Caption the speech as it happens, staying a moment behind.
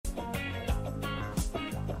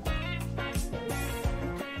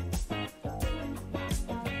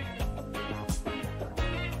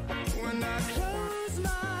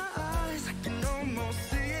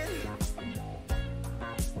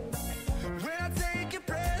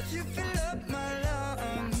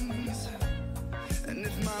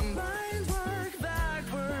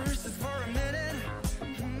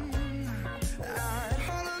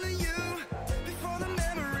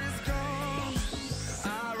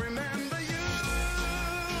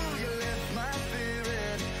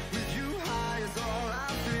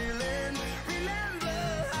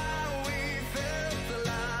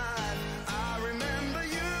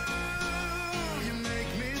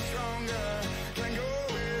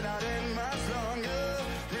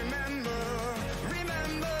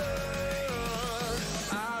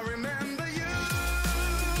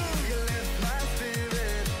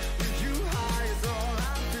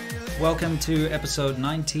Welcome to episode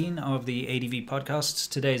 19 of the ADV podcasts.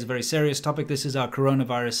 Today is a very serious topic. This is our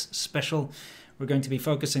coronavirus special. We're going to be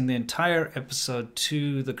focusing the entire episode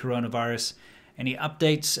to the coronavirus, any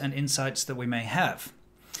updates and insights that we may have.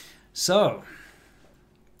 So,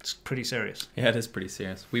 it's pretty serious. Yeah, it is pretty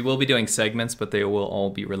serious. We will be doing segments, but they will all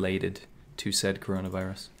be related to said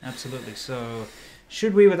coronavirus. Absolutely. So,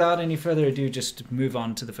 should we, without any further ado, just move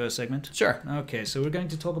on to the first segment? Sure. Okay, so we're going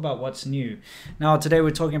to talk about what's new. Now, today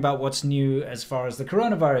we're talking about what's new as far as the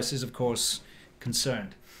coronavirus is, of course,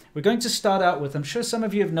 concerned. We're going to start out with, I'm sure some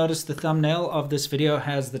of you have noticed the thumbnail of this video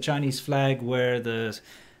has the Chinese flag where the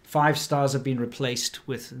 5 stars have been replaced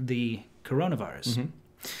with the coronavirus.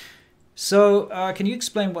 Mm-hmm. So, can you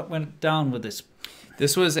explain what went down with this?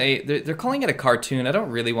 This was they're calling it a cartoon. I don't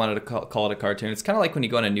really want to call it a cartoon. It's kind of like when you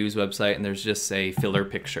go on a news website and there's just a filler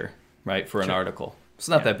picture, right, for an article. It's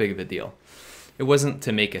not that big of a deal. It wasn't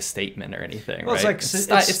to make a statement or anything, well, right? It's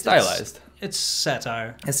stylized. It's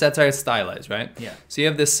satire. It's satire, it's stylized, right? Yeah. So you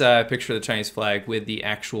have this picture of the Chinese flag with the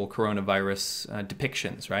actual coronavirus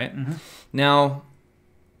depictions, right? Mm-hmm. Now,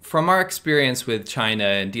 from our experience with China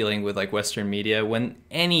and dealing with like Western media, when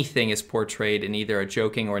anything is portrayed in either a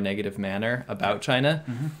joking or negative manner about China,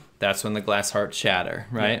 that's when the glass hearts shatter,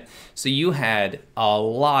 right? Yeah. So you had a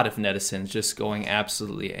lot of netizens just going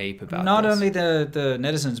absolutely ape about Not this. only the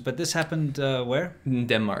netizens, but this happened where? In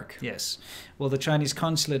Denmark. Yes. Well, the Chinese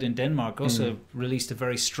consulate in Denmark also released a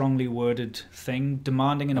very strongly worded thing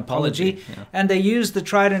demanding an apology. Yeah. And they used the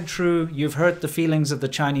tried and true, you've hurt the feelings of the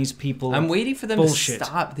Chinese people. I'm waiting for them bullshit. to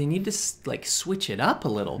stop. They need to like switch it up a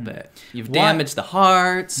little bit. You've damaged the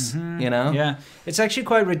hearts, you know? Yeah. It's actually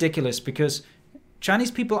quite ridiculous because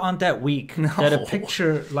Chinese people aren't that weak that a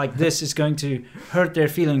picture like this is going to hurt their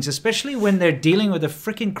feelings, especially when they're dealing with a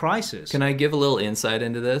freaking crisis. Can I give a little insight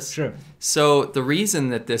into this? Sure. So the reason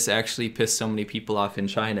that this actually pissed so many people off in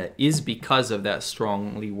China is because of that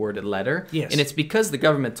strongly worded letter. Yes. And it's because the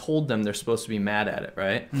government told them they're supposed to be mad at it,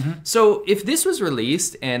 right? So if this was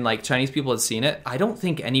released and like Chinese people had seen it, I don't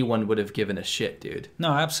think anyone would have given a shit, dude.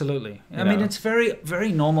 No, absolutely. I mean, it's very,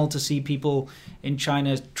 very normal to see people in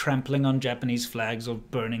China trampling on Japanese flags or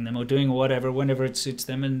burning them or doing whatever whenever it suits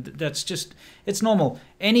them. And that's just, it's normal.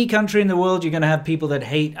 Any country in the world, you're going to have people that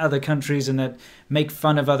hate other countries and that make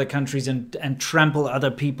fun of other countries and trample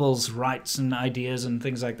other people's rights and ideas and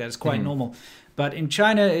things like that. It's quite normal. But in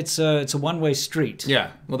China, it's a one-way street.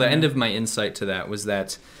 Yeah. Well, the end of my insight to that was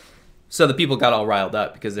that, so the people got all riled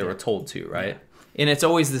up because they were told to, right? Yeah. And it's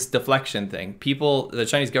always this deflection thing. The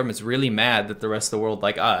Chinese government's really mad that the rest of the world,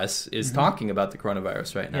 like us, is talking about the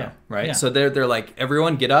coronavirus right now, right? Yeah. So they're like,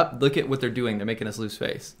 everyone get up, look at what they're doing. They're making us lose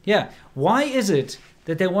face. Yeah. Why is it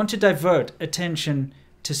that they want to divert attention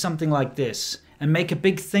to something like this and make a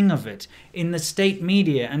big thing of it in the state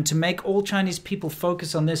media and to make all Chinese people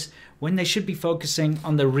focus on this when they should be focusing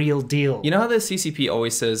on the real deal? You know how the CCP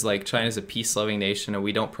always says, like, China's a peace-loving nation and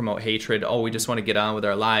we don't promote hatred. Oh, we just want to get on with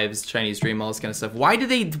our lives, Chinese dream, all this kind of stuff. Why do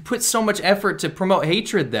they put so much effort to promote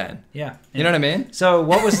hatred then? Yeah. You know what I mean? So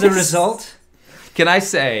what was the result? Can I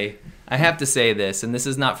say, I have to say this, and this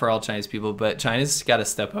is not for all Chinese people, but China's got to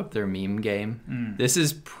step up their meme game. This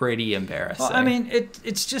is pretty embarrassing. Well, I mean,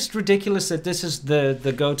 it's just ridiculous that this is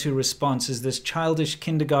the go-to response, is this childish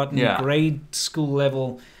kindergarten, grade school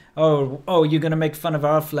level, oh, you're going to make fun of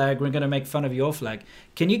our flag, we're going to make fun of your flag.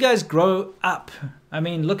 Can you guys grow up? I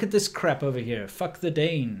mean, look at this crap over here. Fuck the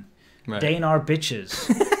Dane. Right. Dane are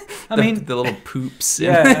bitches. I mean, the little poops.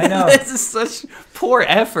 Yeah, I know. This is such poor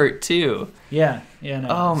effort too. Yeah,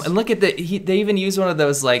 no. And look at they even use one of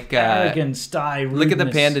those like arrogance, rudeness. Look at the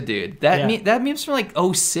panda dude. That meme's from like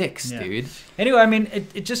 2006, dude. Anyway, I mean,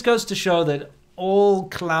 it just goes to show that all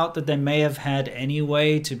clout that they may have had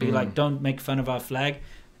anyway to be like, don't make fun of our flag,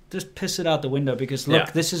 just piss it out the window because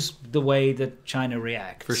look, this is the way that China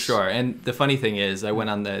reacts. For sure. And the funny thing is, I went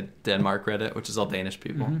on the Denmark Reddit, which is all Danish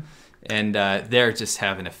people. And they're just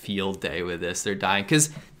having a field day with this. They're dying. Because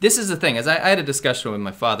this is the thing. As I had a discussion with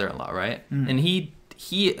my father-in-law, right? And he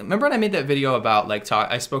remember when I made that video about, like,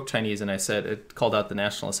 I spoke Chinese and I said, it called out the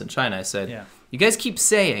nationalists in China. I said, you guys keep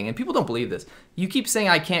saying, and people don't believe this, you keep saying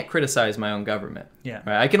I can't criticize my own government. Yeah.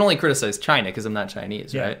 Right? I can only criticize China because I'm not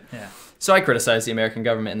Chinese, right? Yeah. So I criticized the American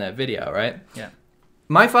government in that video, right? Yeah.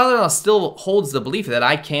 My father-in-law still holds the belief that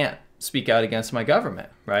I can't speak out against my government,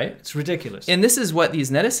 right? It's ridiculous. And this is what these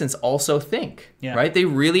netizens also think, right? They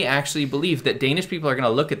really actually believe that Danish people are going to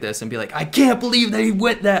look at this and be like, I can't believe they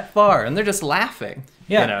went that far. And they're just laughing.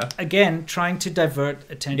 Yeah, you know? again, trying to divert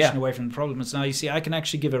attention Yeah. away from the problems. Now, you see, I can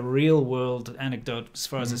actually give a real-world anecdote as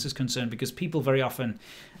far as this is concerned, because people very often,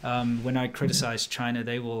 when I criticize China,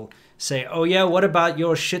 they will say, oh, yeah, what about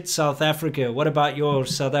your shit South Africa? What about your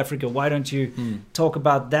South Africa? Why don't you talk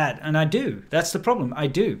about that? And I do. That's the problem. I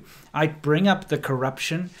do. I bring up the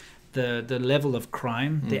corruption, the level of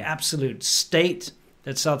crime, the absolute state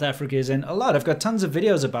that South Africa is in a lot. I've got tons of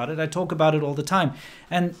videos about it. I talk about it all the time.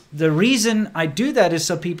 And the reason I do that is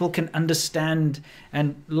so people can understand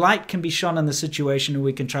and light can be shone on the situation and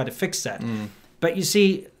we can try to fix that. But you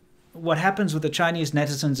see, what happens with the Chinese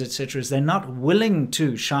netizens, etc., is they're not willing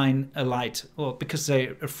to shine a light, or because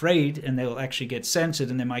they're afraid and they'll actually get censored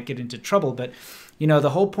and they might get into trouble. But, you know,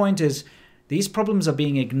 the whole point is these problems are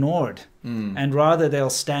being ignored. And rather they'll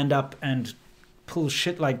stand up and pull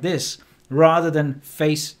shit like this, rather than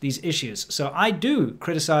face these issues. So I do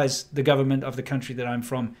criticize the government of the country that I'm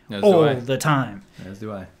from all the time. As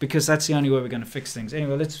do I. Because that's the only way we're going to fix things.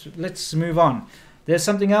 Anyway, let's move on. There's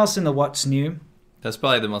something else in the What's New. That's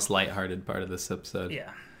probably the most lighthearted part of this episode.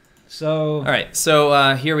 Yeah. So... All right,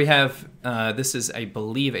 so here we have, this is, I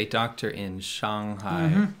believe, a doctor in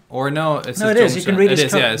Shanghai. Or no, it's no, it is. You can read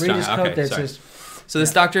his code. Read his code there. Sorry. So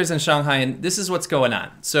this doctor is in Shanghai, and this is what's going on.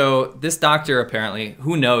 So this doctor, apparently,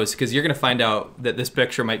 who knows, because you're going to find out that this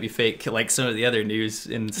picture might be fake, like some of the other news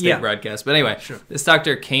in state broadcasts. But anyway, this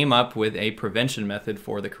doctor came up with a prevention method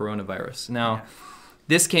for the coronavirus. Now,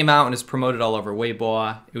 this came out and is promoted all over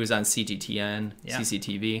Weibo. It was on CGTN,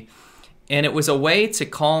 CCTV. And it was a way to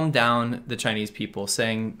calm down the Chinese people,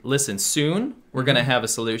 saying, listen, soon we're going to have a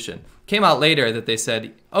solution. Came out later that they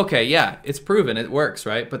said, okay, yeah, it's proven, it works,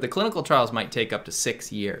 right? But the clinical trials might take up to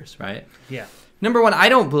 6 years, right? Yeah. Number one, I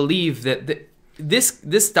don't believe that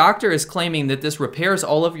this doctor is claiming that this repairs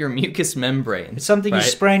all of your mucous membrane. It's something you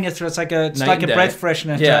spray in your throat. It's like a breath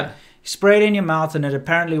freshener. Yeah. You spray it in your mouth, and it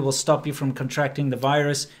apparently will stop you from contracting the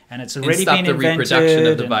virus. And it's already been invented. Stop the reproduction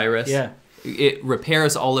of the virus. Yeah. It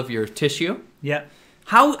repairs all of your tissue. Yeah.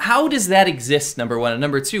 How does that exist, number one? And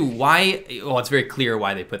number two, why? Well, it's very clear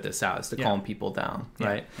why they put this out, is to calm people down,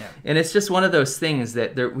 right? Yeah. And it's just one of those things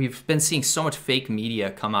that we've been seeing so much fake media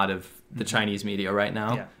come out of the Chinese media right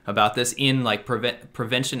now about this, in like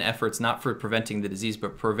prevention efforts, not for preventing the disease,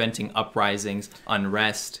 but preventing uprisings,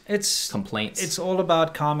 unrest, complaints. It's all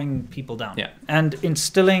about calming people down. Yeah. And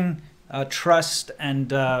instilling trust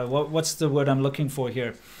and what's the word I'm looking for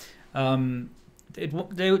here?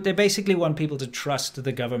 They basically want people to trust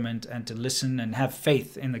the government and to listen and have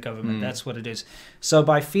faith in the government. That's what it is. So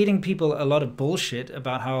by feeding people a lot of bullshit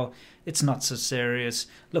about how it's not so serious,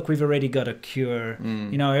 look, we've already got a cure,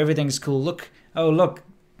 you know, everything's cool. Look,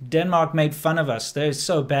 Denmark made fun of us, they're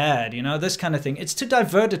so bad, you know, this kind of thing. It's to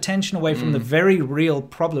divert attention away from the very real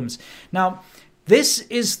problems. Now, this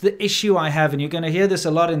is the issue I have, and you're going to hear this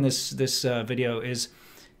a lot in this video, is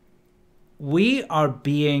we are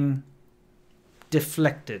being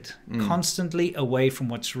deflected constantly away from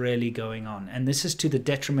what's really going on. And this is to the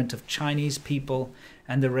detriment of Chinese people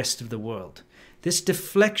and the rest of the world. This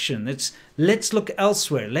deflection, let's look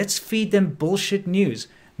elsewhere. Let's feed them bullshit news,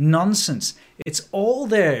 nonsense. It's all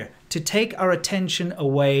there to take our attention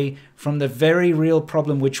away from the very real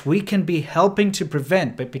problem, which we can be helping to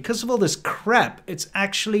prevent. But because of all this crap, it's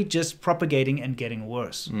actually just propagating and getting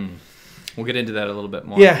worse. We'll get into that a little bit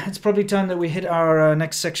more. Yeah, it's probably time that we hit our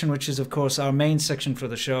next section, which is, of course, our main section for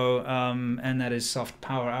the show, and that is Soft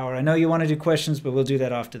Power Hour. I know you want to do questions, but we'll do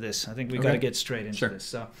that after this. I think we've got to get straight into this.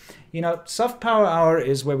 So, you know, Soft Power Hour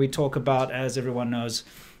is where we talk about, as everyone knows,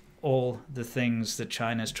 all the things that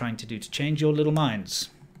China is trying to do to change your little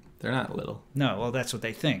minds. They're not little. No, well, that's what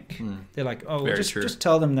they think. They're like, oh, just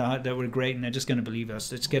tell them that we're great, and they're just going to believe us.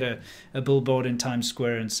 Let's get a billboard in Times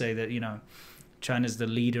Square and say that, you know, China's the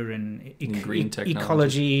leader in green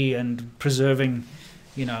ecology and preserving,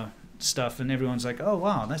 you know, stuff, and everyone's like, "Oh,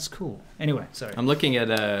 wow, that's cool." Anyway, sorry. I'm looking at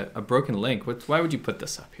a broken link. Why would you put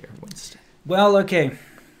this up here, Winston? Well, okay.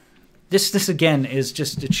 This again is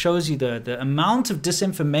just, it shows you the amount of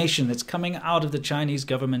disinformation that's coming out of the Chinese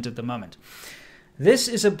government at the moment. This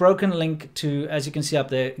is a broken link to, as you can see up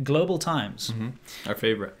there, Global Times. Our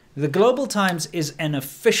favorite. The Global Times is an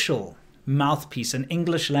official mouthpiece, an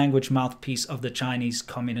English language mouthpiece of the Chinese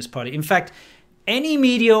Communist Party. In fact, any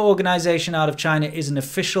media organization out of China is an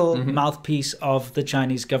official mouthpiece of the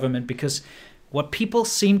Chinese government, because what people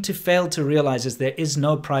seem to fail to realize is there is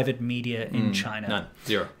no private media in China. None.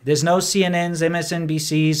 Zero. There's no CNNs,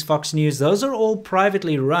 MSNBCs, Fox News. Those are all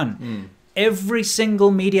privately run. Every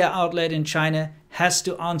single media outlet in China has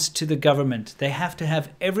to answer to the government. They have to have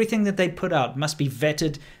everything that they put out must be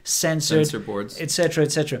vetted, censored, censor boards, etc.,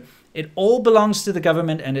 etc. It all belongs to the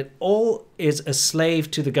government, and it all is a slave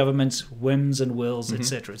to the government's whims and wills,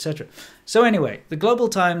 etc., etc. So anyway, the Global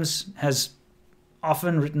Times has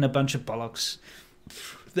often written a bunch of bollocks.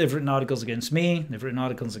 They've written articles against me. They've written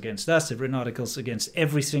articles against us. They've written articles against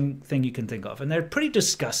everything you can think of. And they're pretty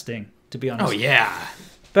disgusting, to be honest. Oh, yeah.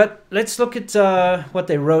 But let's look at what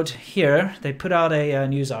they wrote here. They put out a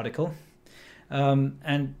news article.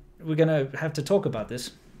 And we're going to have to talk about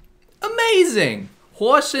this. Amazing!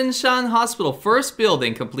 Huoshinshan Hospital, first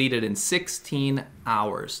building completed in 16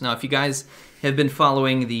 hours. Now, if you guys have been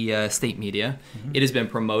following the state media, it has been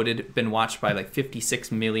promoted, been watched by like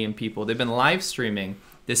 56 million people. They've been live streaming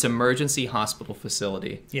this emergency hospital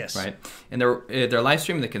facility. Yes. Right? And they're live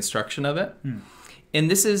streaming the construction of it. And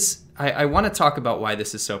this is, I want to talk about why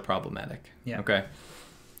this is so problematic. Yeah. Okay.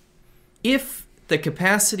 If the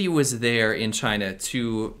capacity was there in China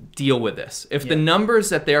to deal with this, if the numbers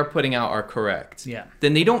that they're putting out are correct,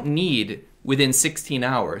 then they don't need, within 16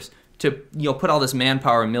 hours, to put all this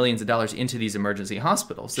manpower and millions of dollars into these emergency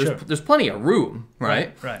hospitals. There's plenty of room,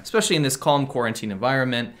 right? Right. Especially in this calm quarantine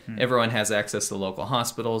environment. Everyone has access to local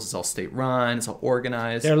hospitals. It's all state-run. It's all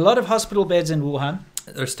organized. There are a lot of hospital beds in Wuhan.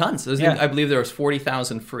 There's tons. I believe there was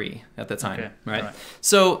 40,000 free at the time, Okay. right?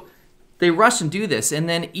 So they rush and do this, and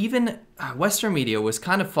then even Western media was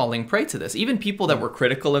kind of falling prey to this. Even people that were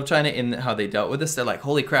critical of China in how they dealt with this, they're like,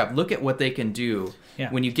 holy crap, look at what they can do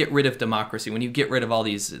when you get rid of democracy, when you get rid of all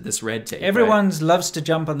this red tape. Everyone loves to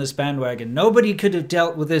jump on this bandwagon. Nobody could have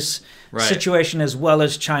dealt with this situation as well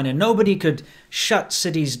as China. Nobody could shut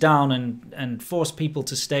cities down and force people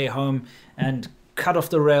to stay home and cut off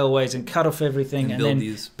the railways and cut off everything and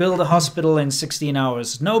then build a hospital in 16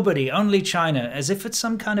 hours. Nobody, only China, as if it's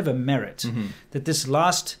some kind of a merit that this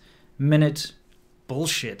last minute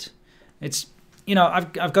bullshit. It's,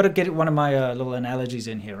 I've got to get one of my little analogies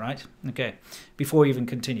in here, right? Okay, before we even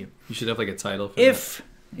continue. You should have like a title for that.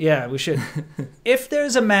 Yeah, we should. If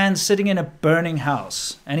there's a man sitting in a burning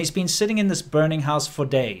house and he's been sitting in this burning house for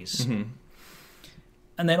days,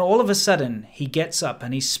 and then all of a sudden, he gets up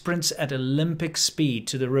and he sprints at Olympic speed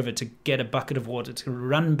to the river to get a bucket of water to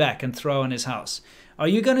run back and throw in his house. Are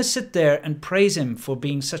you going to sit there and praise him for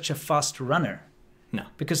being such a fast runner? No.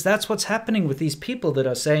 Because that's what's happening with these people that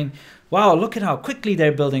are saying, wow, look at how quickly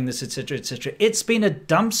they're building this, etc., etc. It's been a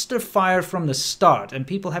dumpster fire from the start, and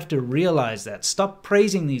people have to realize that. Stop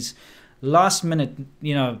praising these last-minute,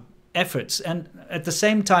 efforts. And at the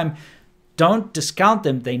same time, don't discount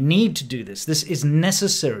them. They need to do this. This is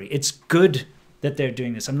necessary. It's good that they're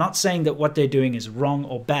doing this. I'm not saying that what they're doing is wrong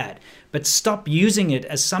or bad, but stop using it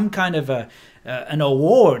as some kind of an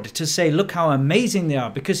award to say, look how amazing they are.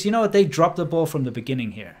 Because you know what? They dropped the ball from the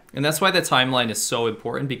beginning here. And that's why the timeline is so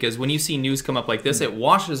important, because when you see news come up like this, it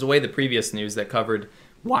washes away the previous news that covered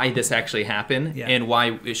why this actually happened and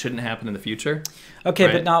why it shouldn't happen in the future. Okay,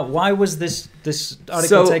 but now why was this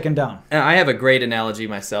article taken down? I have a great analogy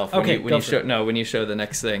myself. When you show the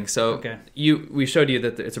next thing. So we showed you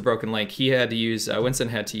that it's a broken link. He had to use Winston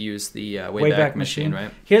had to use the Wayback Machine,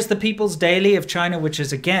 right? Here's the People's Daily of China, which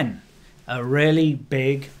is again a really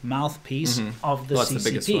big mouthpiece of the CCP. It's the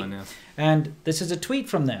biggest one, yeah. And this is a tweet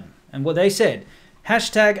from them, and what they said.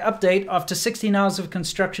 #update after 16 hours of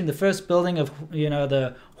construction, the first building of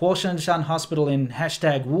the Huoshinshan Hospital in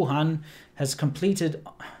 #Wuhan has completed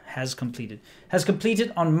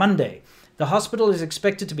on Monday. The hospital is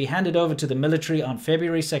expected to be handed over to the military on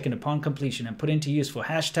February 2nd upon completion and put into use for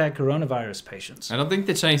 #coronavirus patients. I don't think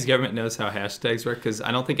the Chinese government knows how hashtags work, because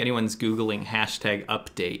I don't think anyone's Googling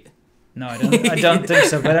 #update. No, I don't think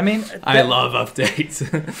so. But I mean, I love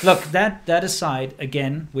updates. Look, that aside,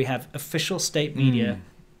 again, we have official state media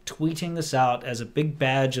tweeting this out as a big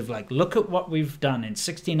badge of like, look at what we've done in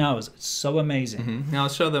 16 hours. It's so amazing. Now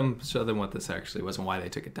show them what this actually was and why they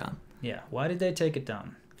took it down. Yeah, why did they take it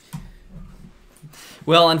down?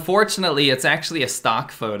 Well, unfortunately, it's actually a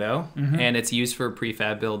stock photo, and it's used for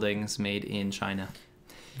prefab buildings made in China.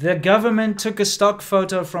 The government took a stock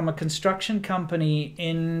photo from a construction company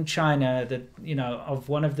in China that, of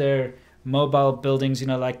one of their mobile buildings,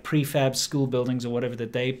 like prefab school buildings or whatever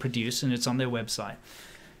that they produce, and it's on their website.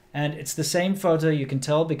 And it's the same photo, you can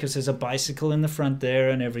tell, because there's a bicycle in the front there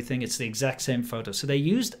and everything. It's the exact same photo. So they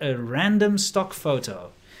used a random stock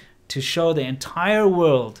photo to show the entire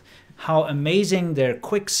world how amazing their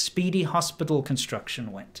quick, speedy hospital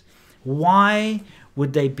construction went. Why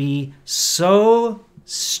would they be so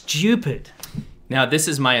stupid? Now, this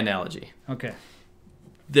is my analogy. Okay.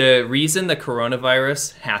 The reason the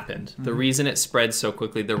coronavirus happened, the reason it spread so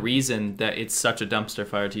quickly, the reason that it's such a dumpster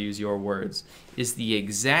fire, to use your words, is the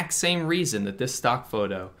exact same reason that this stock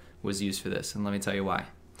photo was used for this. And let me tell you why.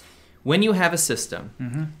 when you have a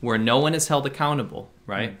system where no one is held accountable,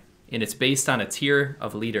 right? And it's based on a tier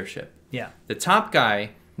of leadership. Yeah. The top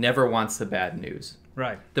guy never wants the bad news.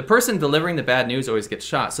 Right. The person delivering the bad news always gets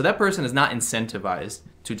shot. So that person is not incentivized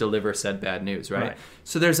to deliver said bad news, right?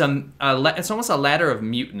 So there's it's almost a ladder of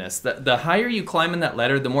muteness. The higher you climb in that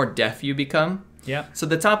ladder, the more deaf you become. Yeah. So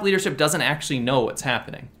the top leadership doesn't actually know what's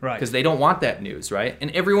happening. Right. Because they don't want that news, right? And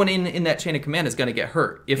everyone in that chain of command is going to get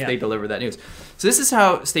hurt if they deliver that news. So this is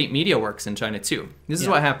how state media works in China too. This is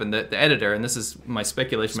what happened. The editor, and this is my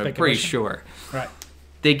speculation, but I'm pretty sure. Right.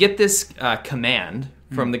 They get this command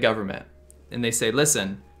from the government. And they say,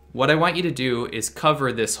 listen, what I want you to do is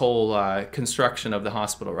cover this whole construction of the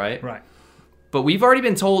hospital, right? Right. But we've already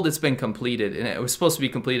been told it's been completed, and it was supposed to be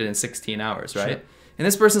completed in 16 hours, right? Sure. And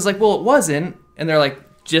this person's like, well, it wasn't. And they're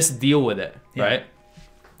like, just deal with it, right?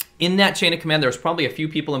 In that chain of command, there was probably a few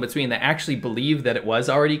people in between that actually believed that it was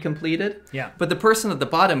already completed. Yeah. But the person at the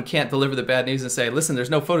bottom can't deliver the bad news and say, listen, there's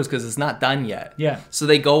no photos because it's not done yet. Yeah. So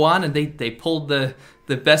they go on and they pulled the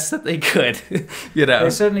best that they could, you know? They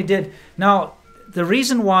certainly did. Now, the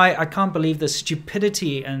reason why I can't believe the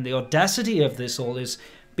stupidity and the audacity of this all is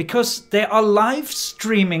because they are live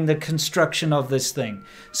streaming the construction of this thing.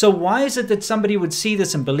 So why is it that somebody would see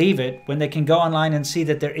this and believe it when they can go online and see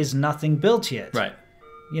that there is nothing built yet? Right.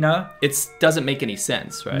 You know? It doesn't make any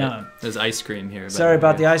sense, right? No. There's ice cream here. Sorry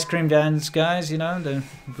about the ice cream dance, guys. You know,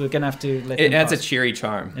 we're going to have to let it them adds pass. a cheery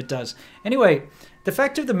charm. It does. Anyway, the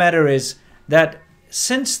fact of the matter is that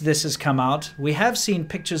since this has come out, we have seen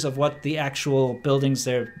pictures of what the actual buildings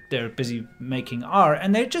they're busy making are,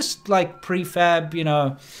 and they're just like prefab, you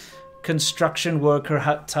know, construction worker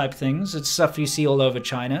hut type things. It's stuff you see all over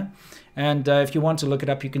China. And if you want to look it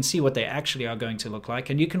up, you can see what they actually are going to look like,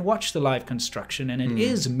 and you can watch the live construction, and it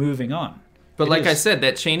is moving on. But like I said,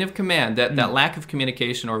 that chain of command, that lack of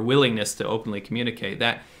communication or willingness to openly communicate,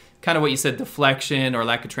 that kind of what you said, deflection or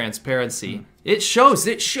lack of transparency, it shows.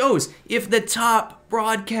 If the top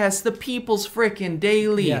broadcasts the People's frickin'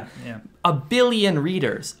 Daily, a billion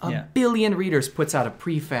readers puts out a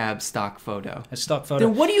prefab stock photo. A stock photo.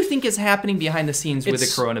 Then what do you think is happening behind the scenes with the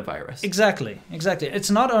coronavirus? Exactly.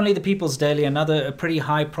 It's not only the People's Daily. A pretty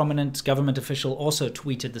high prominent government official also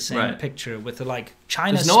tweeted the same picture with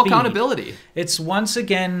China There's no speed. accountability. It's once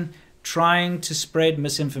again trying to spread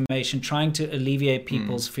misinformation, trying to alleviate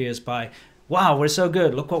people's fears by, wow, we're so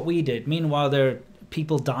good, look what we did. Meanwhile, there are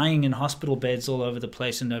people dying in hospital beds all over the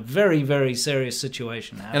place in a very, very serious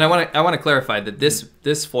situation. And I want to clarify that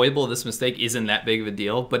this foible, this mistake isn't that big of a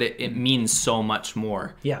deal, but it means so much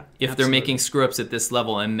more. Yeah. If they're making screw-ups at this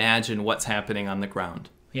level, imagine what's happening on the ground.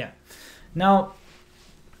 Yeah. Now,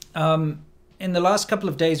 in the last couple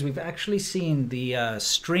of days, we've actually seen the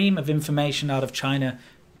stream of information out of China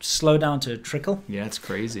slow down to a trickle. Yeah, it's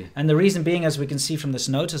crazy. And the reason being, as we can see from this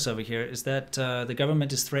notice over here, is that the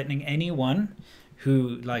government is threatening anyone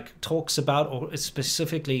who talks about or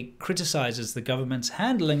specifically criticizes the government's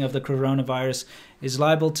handling of the coronavirus is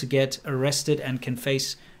liable to get arrested and can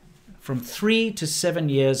face from 3 to 7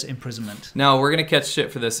 years imprisonment. Now, we're going to catch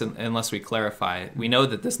shit for this unless we clarify it. We know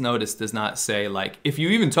that this notice does not say, if you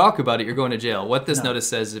even talk about it, you're going to jail. What this notice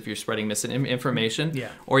says is if you're spreading misinformation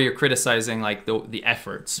or you're criticizing, the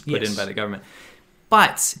efforts put in by the government.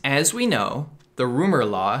 But, as we know, the rumor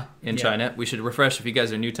law in China, we should refresh if you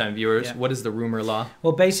guys are new-time viewers. Yeah. What is the rumor law?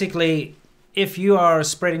 Well, basically, if you are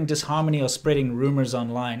spreading disharmony or spreading rumors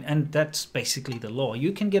online, and that's basically the law,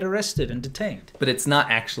 you can get arrested and detained. But it's not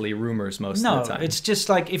actually rumors most of the time. No, it's just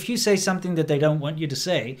if you say something that they don't want you to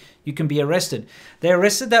say, you can be arrested. They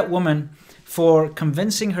arrested that woman for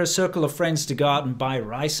convincing her circle of friends to go out and buy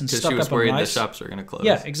rice and stock up on rice. Because she was worried the shops were going to close.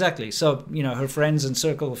 Yeah, exactly. So, her friends and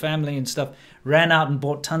circle of family and stuff ran out and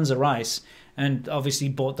bought tons of rice. And obviously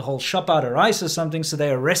bought the whole shop out of rice or something, so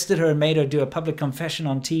they arrested her and made her do a public confession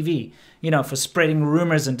on TV, for spreading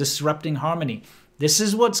rumors and disrupting harmony. This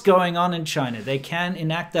is what's going on in China. They can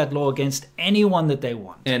enact that law against anyone that they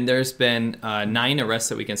want. And there's been 9 arrests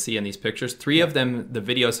that we can see in these pictures. 3 of them, the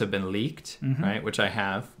videos have been leaked, right? Which I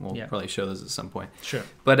have. We'll probably show those at some point. Sure.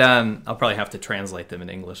 But I'll probably have to translate them in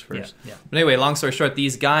English first. Yeah. But anyway, long story short,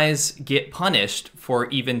 these guys get punished for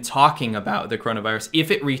even talking about the coronavirus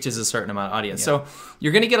if it reaches a certain amount of audience. So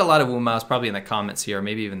you're going to get a lot of woo-mows probably in the comments here, or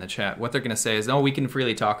maybe even the chat. What they're going to say is, we can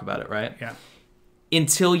freely talk about it, right? Yeah.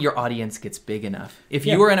 Until your audience gets big enough. If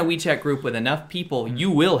you are in a WeChat group with enough people, you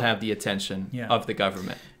will have the attention of the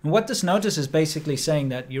government. And what this notice is basically saying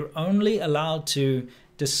that you're only allowed to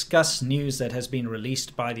discuss news that has been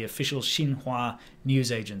released by the official Xinhua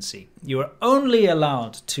news agency. You are only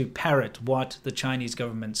allowed to parrot what the Chinese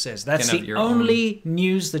government says. That's the only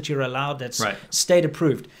news that you're allowed that's state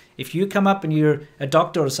approved. If you come up and you're a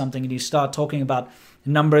doctor or something and you start talking about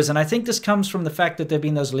numbers, and I think this comes from the fact that there have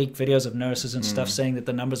been those leaked videos of nurses and stuff saying that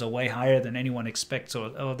the numbers are way higher than anyone expects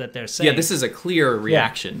or that they're saying. Yeah, this is a clear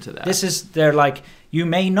reaction to that. They're like, you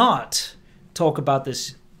may not talk about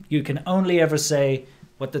this. You can only ever say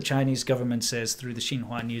what the Chinese government says through the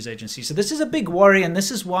Xinhua news agency. So this is a big worry, and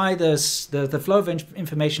this is why the flow of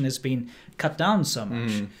information has been cut down so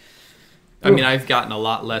much. I mean, I've gotten a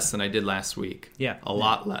lot less than I did last week. Yeah. A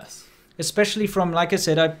lot less. Especially from, like I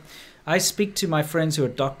said, I speak to my friends who are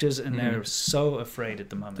doctors, and they're so afraid at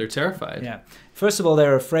the moment. They're terrified. Yeah. First of all,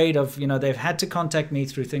 they're afraid of, they've had to contact me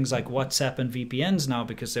through things like WhatsApp and VPNs now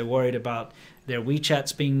because they're worried about their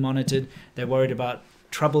WeChats being monitored. They're worried about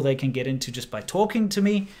trouble they can get into just by talking to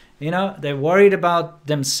me. They're worried about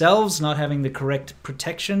themselves not having the correct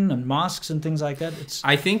protection and masks and things like that.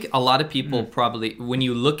 I think a lot of people probably, when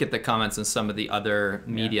you look at the comments in some of the other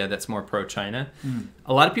media that's more pro-China,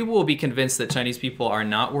 a lot of people will be convinced that Chinese people are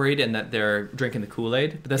not worried and that they're drinking the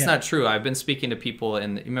Kool-Aid. But that's not true. I've been speaking to people,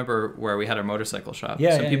 and you remember where we had our motorcycle shop?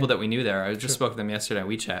 Some people that we knew there. I just spoke to them yesterday on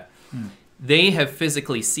WeChat. They have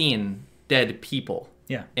physically seen dead people.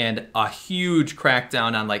 Yeah. And a huge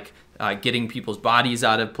crackdown on getting people's bodies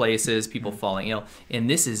out of places, people falling ill. And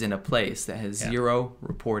this is in a place that has 0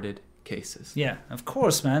 reported cases. Yeah, of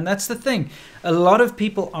course, man. That's the thing. A lot of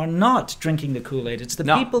people are not drinking the Kool-Aid. It's the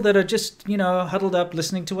people that are just, huddled up,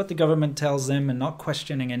 listening to what the government tells them and not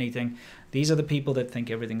questioning anything. These are the people that think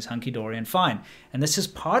everything's hunky-dory and fine. And this is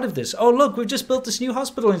part of this. Oh, look, we've just built this new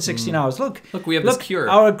hospital in 16 hours. Look, we have this cure.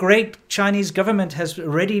 Our great Chinese government has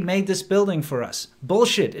already made this building for us.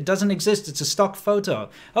 Bullshit. It doesn't exist. It's a stock photo.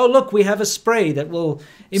 Oh, look, we have a spray that will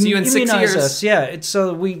immunize us. Yeah,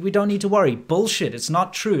 so we don't need to worry. Bullshit. It's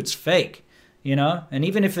not true. It's fake. And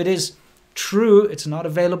even if it is true, it's not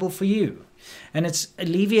available for you. And it's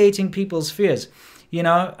alleviating people's fears.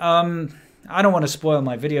 I don't want to spoil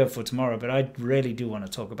my video for tomorrow, but I really do want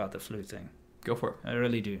to talk about the flu thing. Go for it. I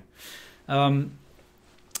really do.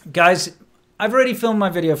 Guys, I've already filmed my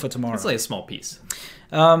video for tomorrow. It's like a small piece.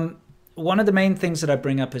 One of the main things that I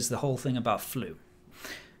bring up is the whole thing about flu.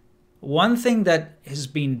 One thing that has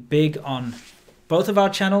been big on both of our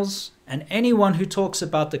channels and anyone who talks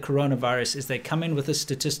about the coronavirus is they come in with a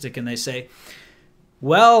statistic and they say,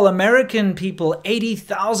 well,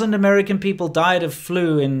 80,000 American people died of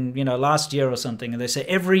flu in, last year or something. And they say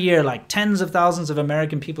every year, like tens of thousands of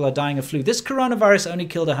American people are dying of flu. This coronavirus only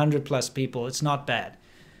killed 100 plus people. It's not bad.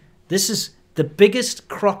 This is the biggest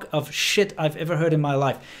crock of shit I've ever heard in my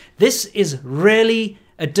life. This is really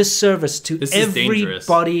a disservice to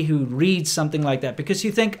everybody who reads something like that. Because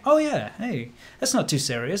you think, oh yeah, hey, that's not too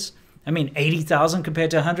serious. 80,000 compared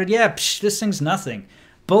to 100? Yeah, this thing's nothing.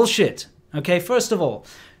 Bullshit. Okay, first of all,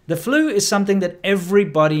 the flu is something that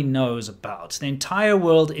everybody knows about. The entire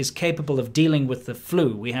world is capable of dealing with the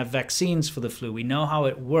flu. We have vaccines for the flu. We know how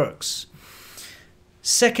it works.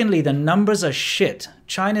 Secondly, the numbers are shit.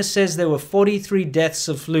 China says there were 43 deaths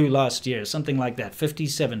of flu last year, something like that,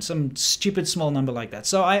 57, some stupid small number like that.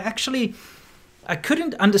 So I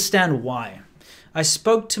couldn't understand why. I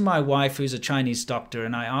spoke to my wife, who's a Chinese doctor,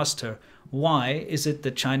 and I asked her, why is it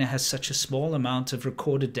that China has such a small amount of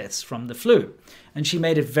recorded deaths from the flu? And she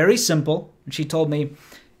made it very simple. And she told me,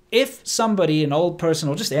 if somebody, an old person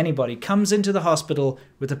or just anybody, comes into the hospital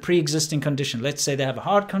with a pre-existing condition, let's say they have a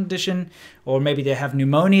heart condition, or maybe they have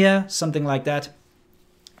pneumonia, something like that,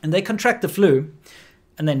 and they contract the flu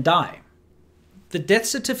and then die, the death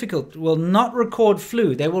certificate will not record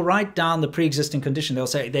flu. They will write down the pre-existing condition. They'll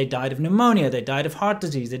say they died of pneumonia, they died of heart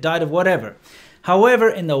disease, they died of whatever. However,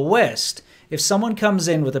 in the West, if someone comes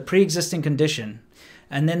in with a pre-existing condition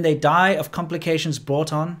and then they die of complications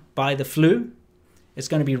brought on by the flu, it's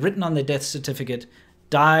going to be written on their death certificate,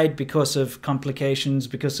 died because of complications,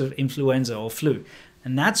 because of influenza or flu.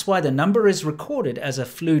 And that's why the number is recorded as a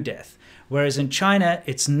flu death. Whereas in China,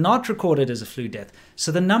 it's not recorded as a flu death.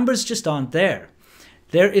 So the numbers just aren't there.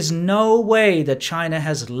 There is no way that China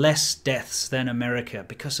has less deaths than America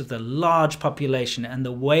because of the large population and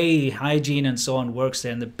the way hygiene and so on works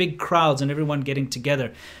there and the big crowds and everyone getting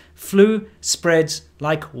together. Flu spreads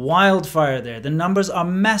like wildfire there. The numbers are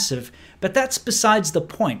massive, but that's besides the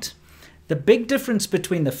point. The big difference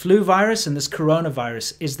between the flu virus and this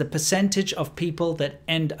coronavirus is the percentage of people that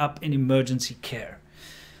end up in emergency care.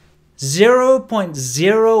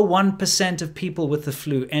 0.01% of people with the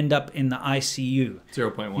flu end up in the ICU.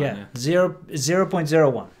 0.1. Yeah.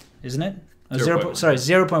 0.01, isn't it?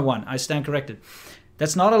 0.1. I stand corrected.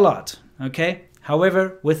 That's not a lot, okay?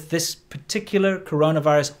 However, with this particular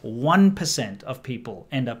coronavirus, 1% of people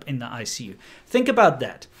end up in the ICU. Think about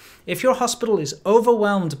that. If your hospital is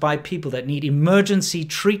overwhelmed by people that need emergency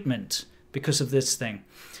treatment because of this thing,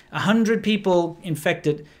 100 people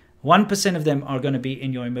infected, 1% of them are going to be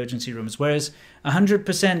in your emergency rooms, whereas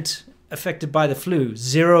 100% affected by the flu,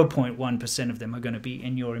 0.1% of them are going to be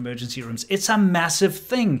in your emergency rooms. It's a massive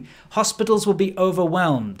thing. Hospitals will be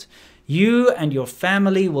overwhelmed. You and your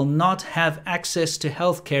family will not have access to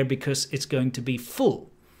healthcare because it's going to be full.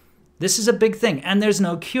 This is a big thing, and there's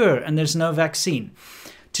no cure and there's no vaccine.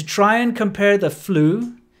 To try and compare the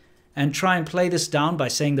flu and try and play this down by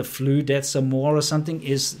saying the flu deaths are more or something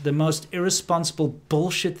is the most irresponsible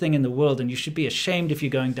bullshit thing in the world, and you should be ashamed if you're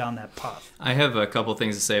going down that path. I have a couple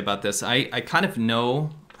things to say about this. I kind of know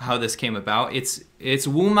how this came about. It's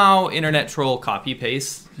Wu Mao internet troll copy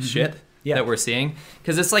paste shit. Yeah. That we're seeing,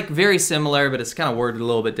 because it's like very similar, but it's kind of worded a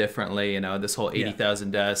little bit differently. This whole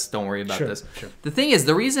 80,000 deaths. Don't worry about this. Sure. The thing is,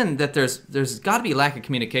 the reason that there's got to be lack of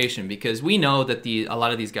communication, because we know that a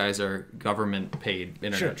lot of these guys are government paid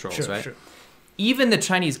internet trolls, right? Sure. Even the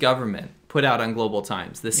Chinese government put out on Global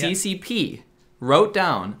Times, the CCP wrote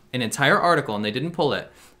down an entire article, and they didn't pull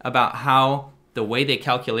it, about how the way they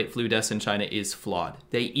calculate flu deaths in China is flawed.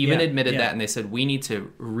 They even admitted that, and they said, we need to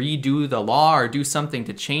redo the law or do something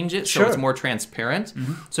to change it so it's more transparent,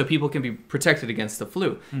 so people can be protected against the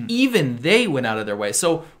flu. Even they went out of their way.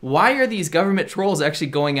 So why are these government trolls actually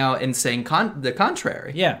going out and saying the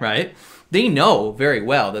contrary? Yeah. Right? They know very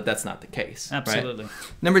well that that's not the case. Absolutely. Right?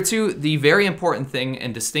 Number two, the very important thing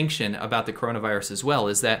and distinction about the coronavirus as well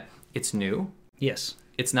is that it's new. Yes.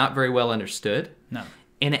 It's not very well understood. No.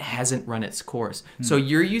 And it hasn't run its course. So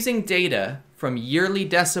you're using data from yearly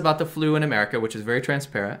deaths about the flu in America, which is very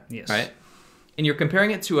transparent, right? And you're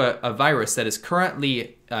comparing it to a virus that is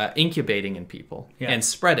currently incubating in people and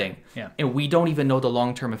spreading, and we don't even know the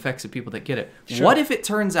long-term effects of people that get it. Sure. What if it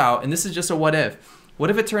turns out, and this is just a what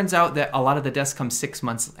if it turns out that a lot of the deaths come 6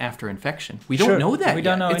 months after infection? We don't know that We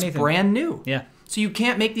don't know anything. It's brand new. Yeah. So you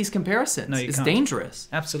can't make these comparisons. No, it's can't. Dangerous.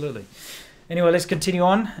 Absolutely. Anyway, let's continue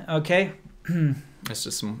on, okay? That's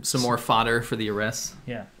just some more fodder for the arrests.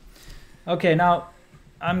 Yeah. Okay, now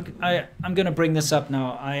I'm going to bring this up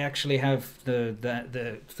now. I actually have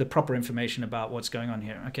the proper information about what's going on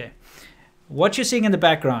here. Okay. What you're seeing in the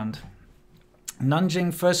background,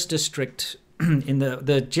 Nanjing First District in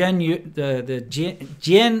the Jianye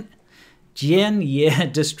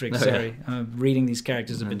district, sorry. Reading these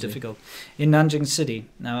characters is a bit difficult. In Nanjing City.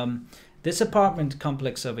 This apartment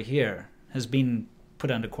complex over here has been put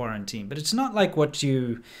under quarantine, but it's not like what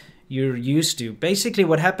you're used to. Basically,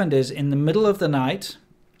 what happened is in the middle of the night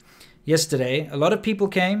yesterday, a lot of people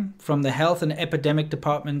came from the health and epidemic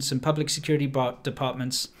departments and public security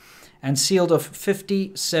departments and sealed off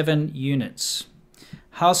 57 units.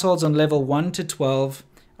 Households on level 1 to 12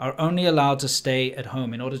 are only allowed to stay at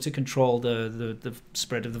home in order to control the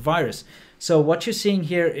spread of the virus. So what you're seeing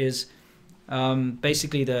here is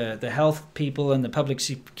basically the health people and the Public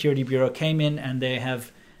Security Bureau came in, and they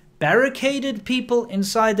have barricaded people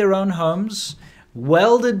inside their own homes,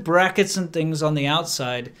 welded brackets and things on the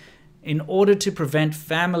outside in order to prevent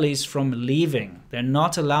families from leaving. They're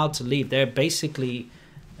not allowed to leave. They're basically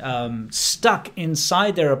stuck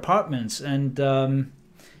inside their apartments. And,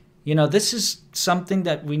 this is something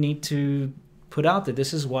that we need to put out there.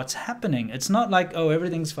 This is what's happening. It's not like, oh,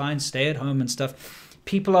 everything's fine, stay at home and stuff.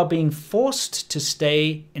 People are being forced to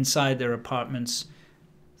stay inside their apartments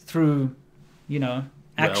through,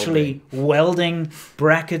 actually welding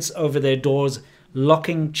brackets over their doors,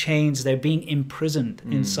 locking chains. They're being imprisoned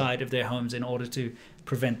inside of their homes in order to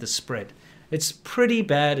prevent the spread. It's pretty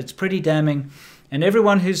bad. It's pretty damning. And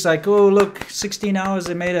everyone who's like, oh, look, 16 hours,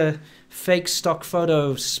 they made a fake stock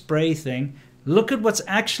photo spray thing. Look at what's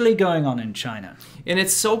actually going on in China. And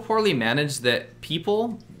it's so poorly managed that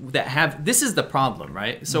people that have... This is the problem,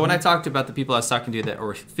 right? So when I talked about the people I was talking to that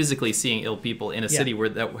were physically seeing ill people in a city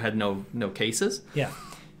that had no cases,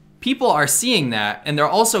 people are seeing that, and they're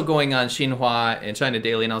also going on Xinhua and China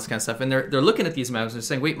Daily and all this kind of stuff, and they're looking at these maps and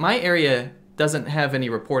saying, wait, my area doesn't have any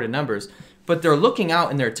reported numbers, but they're looking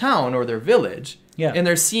out in their town or their village, and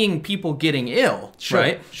they're seeing people getting ill,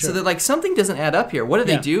 right? Sure. So they're like, something doesn't add up here. What do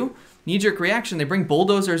they do? Knee-jerk reaction. They bring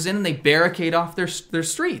bulldozers in and they barricade off their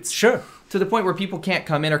streets. Sure. To the point where people can't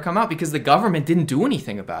come in or come out because the government didn't do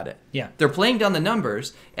anything about it. Yeah. They're playing down the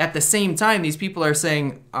numbers. At the same time, these people are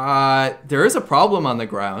saying, there is a problem on the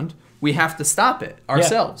ground. We have to stop it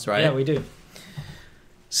ourselves, right? Yeah, we do.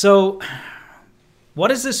 So, what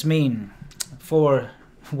does this mean for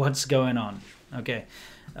what's going on? Okay.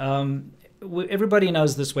 everybody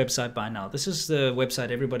knows this website by now. This is the website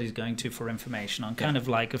everybody's going to for information on kind of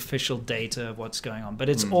like official data of what's going on. But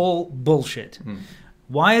it's all bullshit.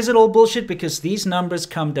 Why is it all bullshit? Because these numbers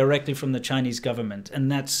come directly from the Chinese government.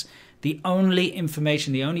 And that's the only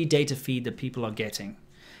information, the only data feed that people are getting.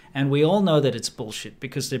 And we all know that it's bullshit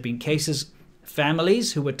because there have been cases,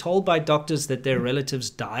 families who were told by doctors that their relatives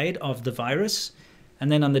died of the virus.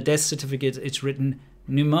 And then on the death certificate, it's written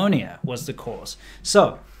pneumonia was the cause.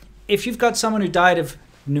 So if you've got someone who died of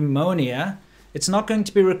pneumonia, it's not going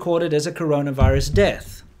to be recorded as a coronavirus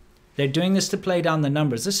death. They're doing this to play down the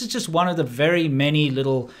numbers. This is just one of the very many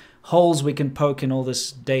little holes we can poke in all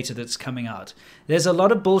this data that's coming out. There's a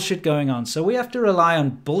lot of bullshit going on, so we have to rely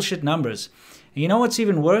on bullshit numbers. And you know what's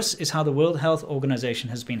even worse is how the World Health Organization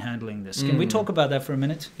has been handling this. Can we talk about that for a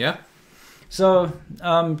minute? Yeah. So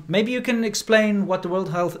maybe you can explain what the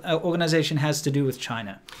World Health Organization has to do with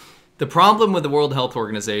China. The problem with the World Health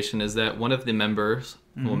Organization is that one of the member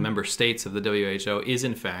states of the WHO is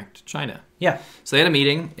in fact China. Yeah. So they had a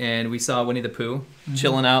meeting, and we saw Winnie the Pooh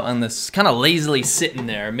chilling out on this, kind of lazily sitting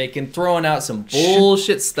there, throwing out some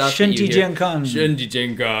bullshit stuff.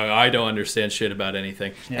 Shinji I don't understand shit about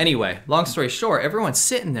anything. Yeah. Anyway, long story short, everyone's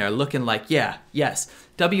sitting there looking like, yes.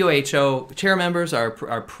 WHO chair members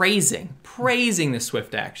are praising the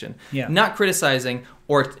swift action, not criticizing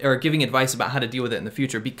or giving advice about how to deal with it in the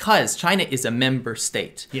future, because China is a member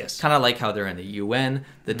state. Yes. Kind of like how they're in the UN,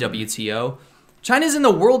 the WTO. China's in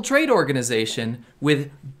the World Trade Organization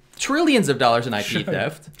with trillions of dollars in IP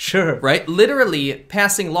theft. Sure. Right? Literally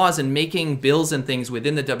passing laws and making bills and things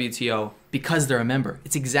within the WTO because they're a member.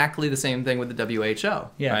 It's exactly the same thing with the WHO.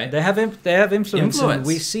 Yeah, right? they have influence. And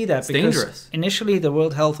we see that it's because dangerous. Initially the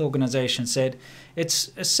World Health Organization said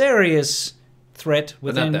it's a serious threat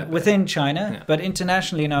within China, but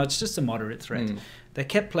internationally now it's just a moderate threat. They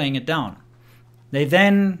kept playing it down. They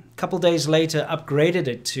then, a couple days later, upgraded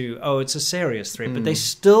it to, it's a serious threat. But they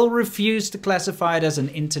still refused to classify it as an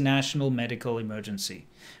international medical emergency,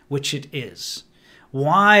 which it is.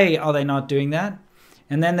 Why are they not doing that?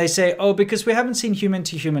 And then they say, because we haven't seen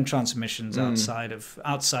human-to-human transmissions outside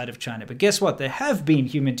of China. But guess what? There have been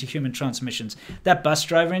human-to-human transmissions. That bus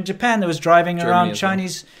driver in Japan that was driving around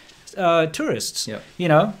Chinese tourists,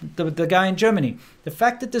 the guy in Germany. The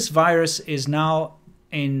fact that this virus is now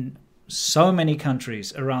in so many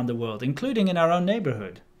countries around the world, including in our own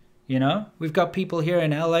neighborhood. We've got people here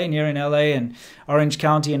in LA, and Orange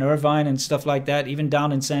County and Irvine and stuff like that. Even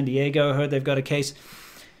down in San Diego, I heard they've got a case.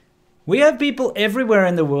 We have people everywhere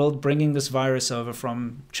in the world bringing this virus over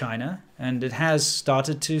from China, and it has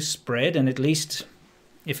started to spread. And at least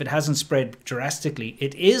if it hasn't spread drastically,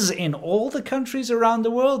 it is in all the countries around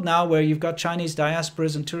the world now where you've got Chinese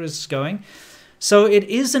diasporas and tourists going. So it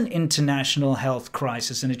is an international health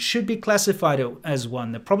crisis, and it should be classified as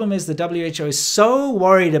one. The problem is the WHO is so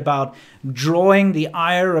worried about drawing the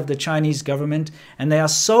ire of the Chinese government, and they are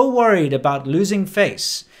so worried about losing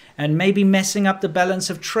face and maybe messing up the balance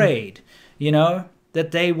of trade, that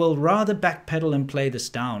they will rather backpedal and play this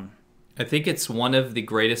down. I think it's one of the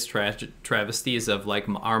greatest travesties of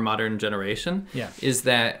our modern generation is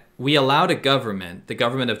that we allowed the government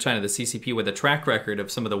of China, the CCP, with a track record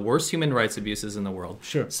of some of the worst human rights abuses in the world,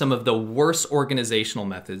 some of the worst organizational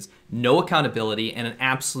methods, no accountability, and an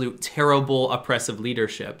absolute terrible oppressive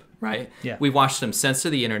leadership, right? Yeah. We watched them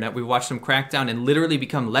censor the internet. We watched them crack down and literally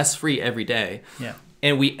become less free every day. Yeah.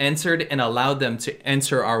 And we entered and allowed them to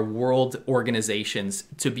enter our world organizations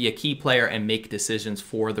to be a key player and make decisions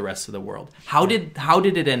for the rest of the world. How did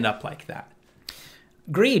it end up like that?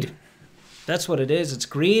 Greed. That's what it is. It's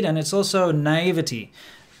greed, and it's also naivety.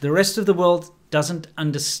 The rest of the world doesn't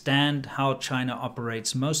understand how China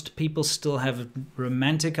operates. Most people still have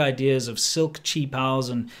romantic ideas of silk qipaos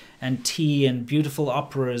and tea and beautiful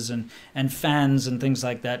operas and fans and things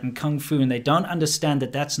like that and kung fu, and they don't understand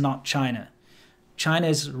that that's not China. China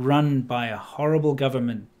is run by a horrible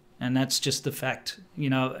government, and that's just the fact.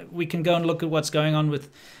 We can go and look at what's going on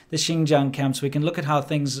with the Xinjiang camps. We can look at how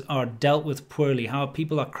things are dealt with poorly, how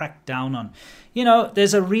people are cracked down on.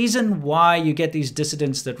 There's a reason why you get these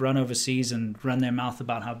dissidents that run overseas and run their mouth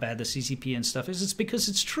about how bad the CCP and stuff is. It's because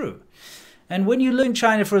it's true. And when you live in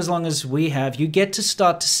China for as long as we have, you get to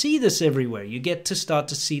start to see this everywhere. You get to start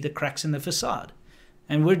to see the cracks in the facade.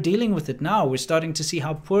 And we're dealing with it now. We're starting to see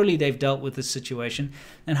how poorly they've dealt with this situation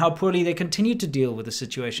and how poorly they continue to deal with the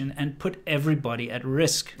situation and put everybody at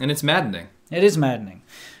risk. And it's maddening. It is maddening.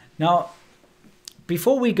 Now,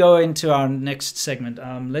 before we go into our next segment,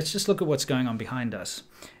 let's just look at what's going on behind us.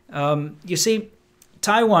 You see,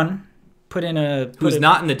 Taiwan put in Who's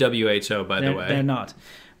not in the WHO, by the way. They're not.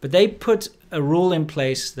 But they put a rule in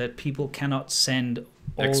place that people cannot send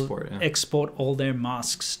export all their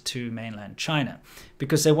masks to mainland China,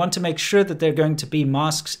 because they want to make sure that they're going to be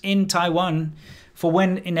masks in Taiwan for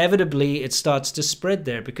when inevitably it starts to spread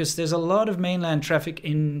there, because there's a lot of mainland traffic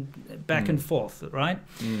in back and forth, right?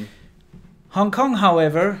 Hong Kong,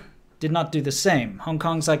 however, did not do the same. Hong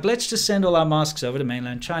Kong's like, let's just send all our masks over to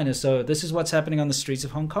mainland China. So this is what's happening on the streets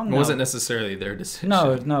of Hong Kong now. It wasn't necessarily their decision.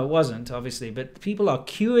 No, it wasn't, obviously. But people are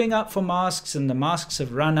queuing up for masks, and the masks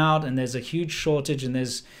have run out, and there's a huge shortage, and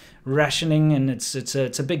there's rationing, and it's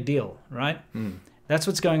a big deal, right? That's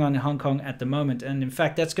what's going on in Hong Kong at the moment. And in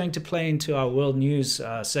fact, that's going to play into our world news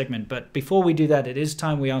segment. But before we do that, it is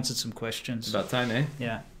time we answered some questions. About time, eh?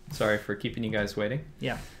 Yeah. Sorry for keeping you guys waiting.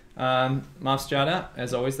 Yeah. Mavs Jada,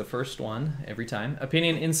 as always, the first one every time.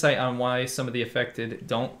 Opinion, insight on why some of the affected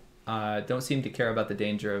don't seem to care about the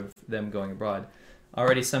danger of them going abroad.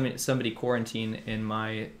 Already somebody quarantined in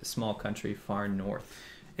my small country far north.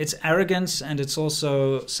 It's arrogance, and it's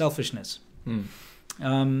also selfishness.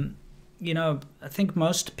 I think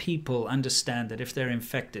most people understand that if they're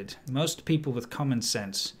infected, most people with common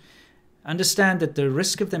sense understand that the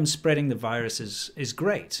risk of them spreading the virus is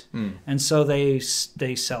great. And so they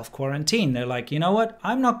self-quarantine. They're like, you know what?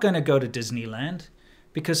 I'm not going to go to Disneyland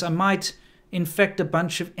because I might infect a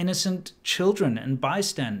bunch of innocent children and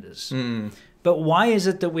bystanders. But why is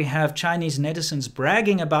it that we have Chinese netizens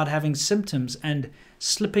bragging about having symptoms and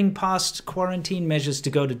slipping past quarantine measures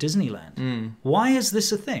to go to Disneyland? Why is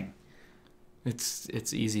this a thing?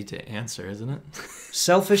 It's easy to answer, isn't it?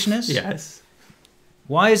 Selfishness? Yes.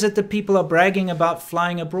 Why is it that people are bragging about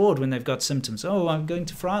flying abroad when they've got symptoms? Oh, I'm going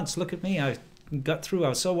to France. Look at me. I got through. I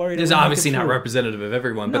was so worried. It's obviously not representative of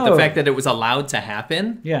everyone, but the fact that it was allowed to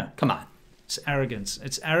happen, yeah, come on. It's arrogance.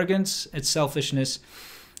 It's arrogance. It's selfishness.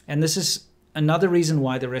 And this is another reason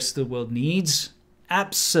why the rest of the world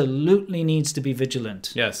absolutely needs to be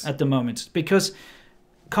vigilant at the moment. Because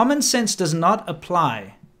common sense does not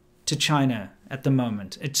apply to China at the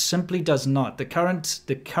moment. It simply does not. The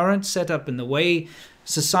current setup and the way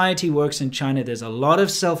society works in China, there's a lot of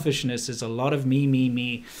selfishness, there's a lot of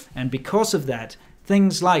me. And because of that,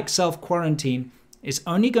 things like self-quarantine is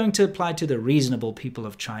only going to apply to the reasonable people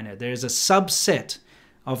of China. There's a subset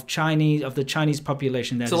of the Chinese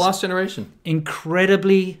population that it's a lost generation.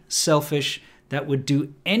 Incredibly selfish, that would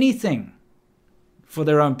do anything for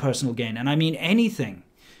their own personal gain. And I mean anything.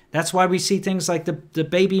 That's why we see things like the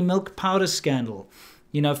baby milk powder scandal,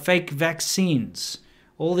 fake vaccines,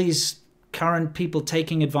 all these current people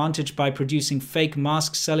taking advantage by producing fake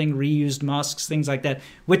masks, selling reused masks, things like that,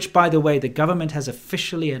 which, by the way, the government has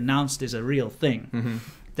officially announced is a real thing.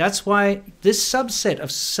 That's why this subset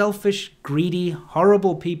of selfish, greedy,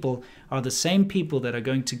 horrible people are the same people that are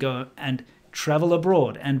going to go and travel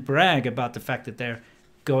abroad and brag about the fact that they're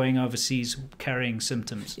going overseas carrying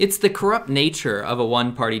symptoms. It's the corrupt nature of a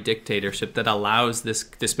one-party dictatorship that allows this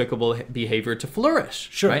despicable behavior to flourish.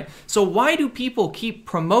 Sure. Right? So why do people keep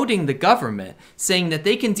promoting the government, saying that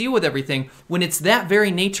they can deal with everything, when it's that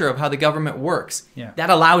very nature of how the government works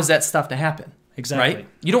that allows that stuff to happen? Exactly. Right?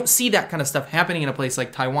 You don't see that kind of stuff happening in a place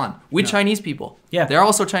like Taiwan with Chinese people. Yeah. They're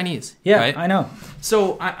also Chinese. Yeah, right? I know.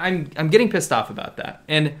 So I'm getting pissed off about that.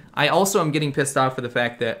 And I also am getting pissed off for the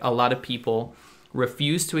fact that a lot of people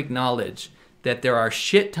refuse to acknowledge that there are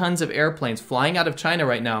shit tons of airplanes flying out of China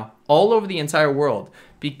right now all over the entire world.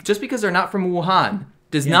 Just because they're not from Wuhan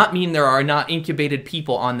does not mean there are not incubated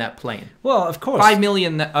people on that plane. Well, of course. 5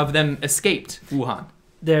 million of them escaped Wuhan.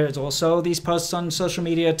 There's also these posts on social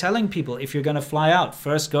media telling people, if you're going to fly out,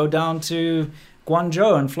 first go down to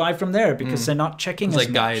Guangzhou and fly from there, because they're not checking as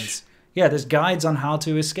much. Guides. Yeah, there's guides on how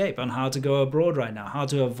to escape, on how to go abroad right now, how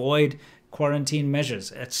to avoid quarantine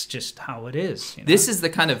measures. It's just how it is. This is the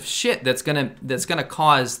kind of shit that's gonna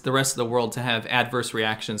cause the rest of the world to have adverse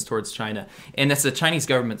reactions towards China, and it's the Chinese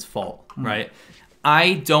government's fault, right?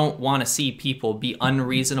 I don't want to see people be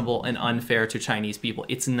unreasonable and unfair to Chinese people.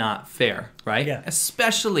 It's not fair, right? Yeah.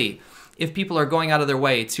 Especially if people are going out of their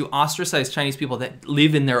way to ostracize Chinese people that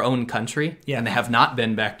live in their own country and they have not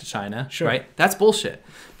been back to China, right? That's bullshit.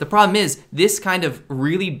 The problem is this kind of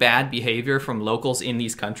really bad behavior from locals in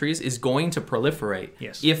these countries is going to proliferate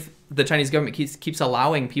if the Chinese government keeps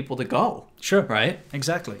allowing people to go. Sure. Right?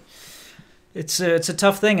 Exactly. It's a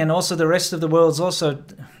tough thing, and also the rest of the world's also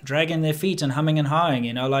dragging their feet and humming and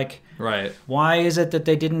hawing, Right. Why is it that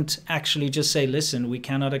they didn't actually just say, listen, we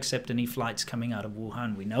cannot accept any flights coming out of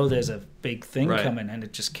Wuhan. We know there's a big thing coming, and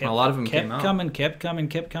it just kept a lot of them kept came out. kept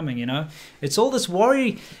coming, It's all this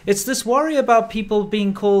worry. It's this worry about people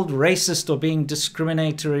being called racist or being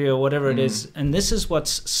discriminatory or whatever it is, and this is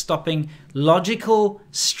what's stopping logical,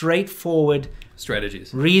 straightforward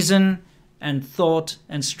strategies, reason and thought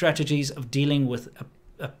and strategies of dealing with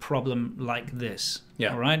a problem like this.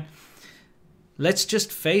 Yeah. All right? Let's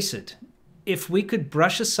just face it. If we could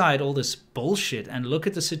brush aside all this bullshit and look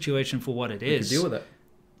at the situation for what it is, deal with it.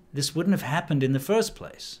 This wouldn't have happened in the first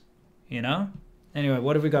place. You know? Anyway,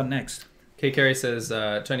 what have we got next? Kay Carey says,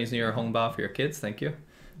 Chinese New Year hongbao for your kids. Thank you.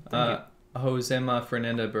 Josema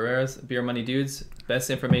Fernanda Barreras, Beer Money Dudes. Best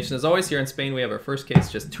information as always here in Spain. We have our first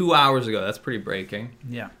case just 2 hours ago. That's pretty breaking.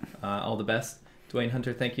 Yeah. All the best. Dwayne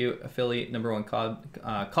Hunter, thank you. Affiliate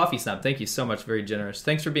 #1 Coffee Snap, thank you so much. Very generous.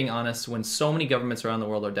 Thanks for being honest. When so many governments around the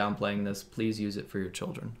world are downplaying this, please use it for your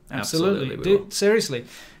children. Absolutely. Dude, seriously.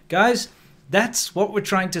 Guys, that's what we're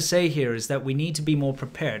trying to say here, is that we need to be more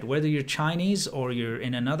prepared. Whether you're Chinese or you're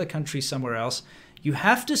in another country somewhere else, you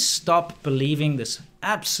have to stop believing this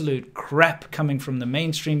absolute crap coming from the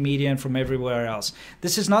mainstream media and from everywhere else.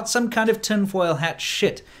 This is not some kind of tinfoil hat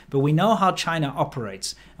shit, but we know how China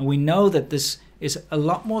operates, and we know that this is a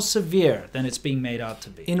lot more severe than it's being made out to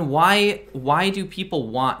be. And why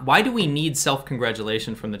do we need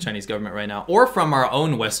self-congratulation from the Chinese government right now, or from our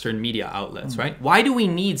own Western media outlets, right? Why do we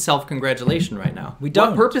need self-congratulation right now? We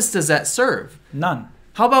don't. What purpose does that serve? None.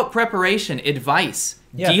 How about preparation, advice,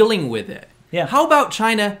 dealing with it? Yeah. How about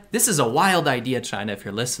China? This is a wild idea, China, if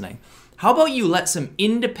you're listening. How about you let some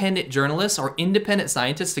independent journalists or independent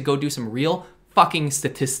scientists to go do some real fucking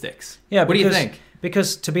statistics? Yeah, what do you think?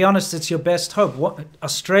 Because, to be honest, it's your best hope.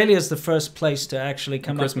 Australia is the first place to actually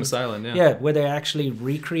come up with... Christmas Island, yeah. Yeah, where they actually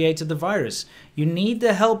recreated the virus. You need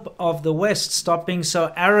the help of the West. Stop being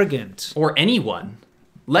so arrogant. Or anyone.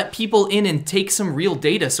 Let people in and take some real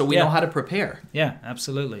data so we know how to prepare. Yeah,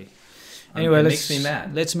 absolutely. Anyway, it makes me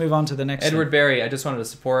mad. Let's move on to the next Edward thing. Berry, I just wanted to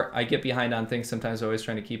support. I get behind on things sometimes, always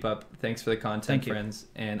trying to keep up. Thanks for the content, friends,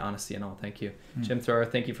 and honesty and all. Thank you. Jim Thrower,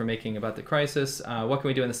 thank you for making about the crisis. What can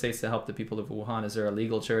we do in the States to help the people of Wuhan? Is there a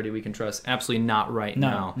legal charity we can trust? Absolutely not right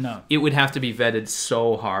now. No. It would have to be vetted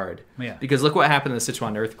so hard. Yeah. Because look what happened in the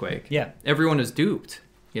Sichuan earthquake. Yeah. Everyone was duped.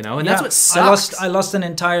 You know, and that's what sucks. I lost an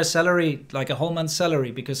entire salary, like a whole month's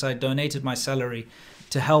salary, because I donated my salary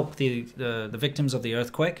to help the victims of the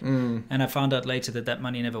earthquake, and I found out later that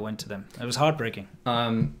money never went to them. It was heartbreaking.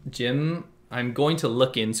 Jim, I'm going to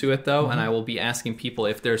look into it though, and I will be asking people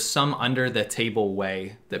if there's some under the table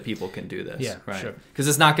way that people can do this. Yeah, right? Sure. Because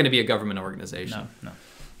it's not going to be a government organization.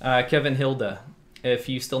 No. Kevin Hilda, if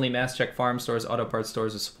you still need masks, check farm stores, auto parts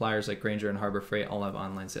stores, or suppliers like Grainger and Harbor Freight all have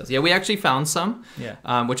online sales. Yeah, we actually found some,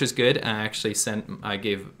 which is good. I actually I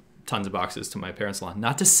gave tons of boxes to my parents-in-law,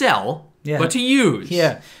 not to sell, but to use.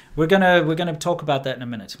 Yeah, we're gonna talk about that in a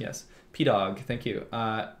minute. Yes. P-Dog, thank you.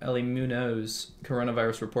 Ellie Munoz,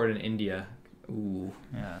 coronavirus report in India. Ooh.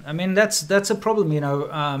 Yeah, I mean that's a problem, you know.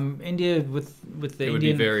 India with the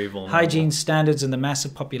Indian very vulnerable hygiene standards and the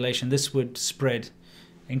massive population, this would spread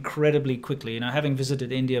incredibly quickly. You know, having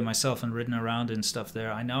visited India myself and ridden around and stuff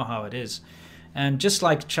there, I know how it is. And just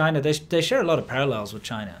like China, they share a lot of parallels with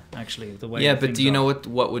China, actually. The way but do you know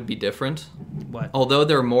what would be different? What? Although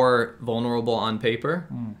they're more vulnerable on paper,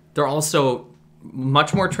 they're also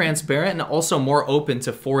much more transparent and also more open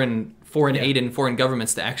to foreign aid and foreign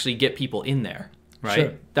governments to actually get people in there, right?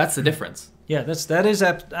 Sure. That's the difference. Yeah, that is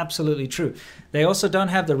absolutely true. They also don't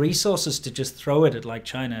have the resources to just throw it at like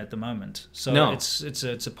China at the moment. So it's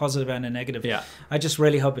a positive and a negative. Yeah. I just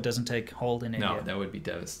really hope it doesn't take hold in India. No, that would be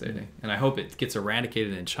devastating. And I hope it gets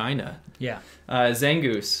eradicated in China. Yeah.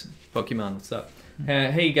 Zangoose, Pokemon, what's up?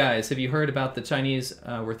 Hey guys, have you heard about the Chinese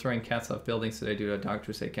were throwing cats off buildings today due to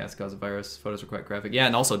doctors say cats cause a virus? Photos are quite graphic. Yeah,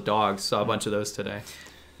 and also dogs. Saw a bunch of those today.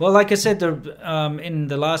 Well, like I said, in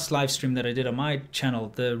the last live stream that I did on my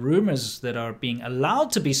channel, the rumors that are being allowed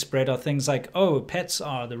to be spread are things like, oh, pets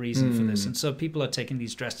are the reason for this. And so people are taking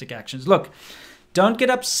these drastic actions. Look, don't get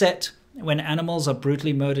upset when animals are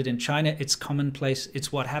brutally murdered in China. It's commonplace.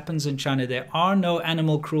 It's what happens in China. There are no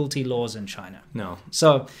animal cruelty laws in China. No.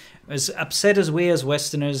 So as upset as we as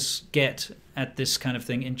Westerners get at this kind of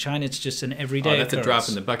thing, in China it's just an everyday that's occurrence. A drop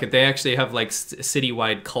in the bucket. They actually have like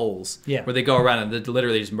citywide culls where they go around and they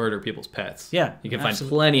literally just murder people's pets. Yeah. You can find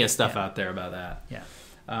plenty of stuff out there about that.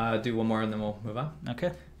 Yeah. Do one more and then we'll move on.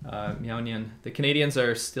 Okay. Miao Nian. The Canadians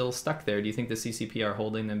are still stuck there. Do you think the CCP are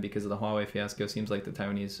holding them because of the Huawei fiasco? Seems like the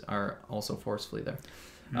Taiwanese are also forcefully there.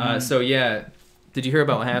 Did you hear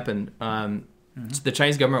about what happened? The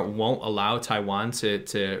Chinese government won't allow Taiwan to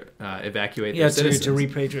evacuate their citizens. to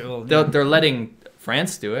repatriate. Well, they're letting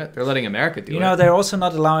France do it. They're letting America do it. You know, they're also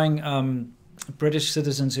not allowing British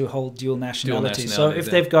citizens who hold dual nationality. So if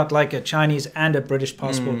they've got like a Chinese and a British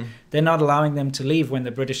passport, they're not allowing them to leave when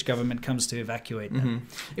the British government comes to evacuate them.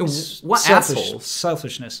 What assholes?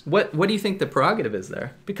 Selfishness. What do you think the prerogative is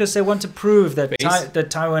there? Because they want to prove that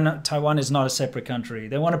Taiwan is not a separate country.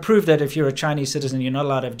 They want to prove that if you're a Chinese citizen, you're not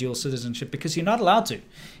allowed to have dual citizenship because you're not allowed to.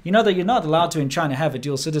 You know that you're not allowed to in China have a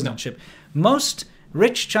dual citizenship. No. Most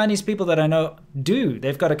rich Chinese people that I know do.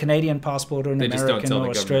 They've got a Canadian passport or an American or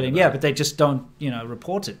Australian. Yeah, but they just don't,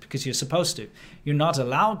 report it because you're supposed to. You're not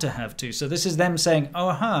allowed to have to. So this is them saying,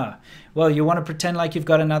 well, you want to pretend like you've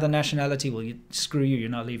got another nationality? Well, screw you. You're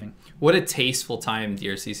not leaving. What a tasteful time,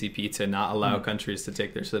 dear CCP, to not allow countries to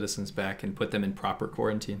take their citizens back and put them in proper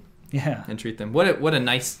quarantine. Yeah. And treat them. What a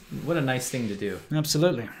nice thing to do.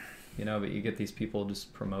 Absolutely. But you get these people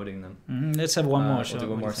just promoting them. Let's have one more. We'll do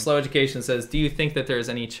one more. Slow Education says, do you think that there is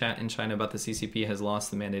any chat in China about the CCP has lost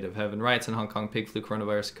the mandate of heaven? Riots in Hong Kong, pig flu,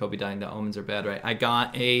 coronavirus, Kobe dying, the omens are bad, right? I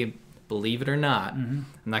got a, believe it or not, I'm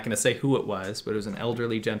not going to say who it was, but it was an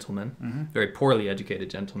elderly gentleman, very poorly educated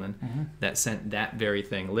gentleman, that sent that very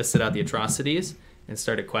thing, listed out the atrocities, and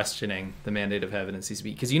started questioning the mandate of heaven and CCP.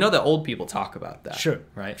 Because that old people talk about that. Sure.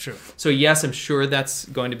 Right? Sure. So yes, I'm sure that's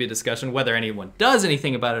going to be a discussion. Whether anyone does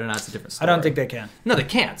anything about it or not is a different story. I don't think they can. No, they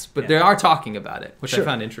can't. But they are talking about it, which I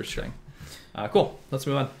found interesting. Cool. Let's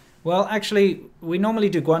move on. Well, actually, we normally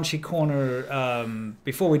do Guanxi Corner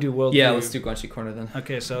before we do Worldview. Yeah, let's do Guanxi Corner then.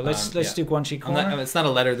 Okay, so let's do Guanxi Corner. It's not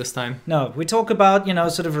a letter this time. No, we talk about,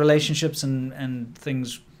 sort of relationships and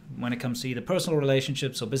things when it comes to either personal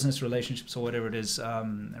relationships or business relationships or whatever it is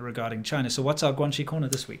regarding China. So what's our Guanxi Corner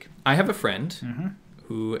this week? I have a friend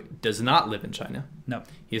who does not live in China. No.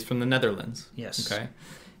 He's from the Netherlands. Yes. Okay.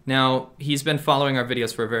 Now, he's been following our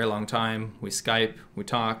videos for a very long time. We Skype, we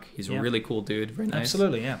talk. He's a really cool dude. Very nice.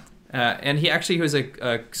 Absolutely, yeah. And he was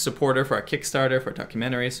a supporter for our Kickstarter, for our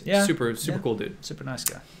documentaries. Yeah. Super cool dude. Super nice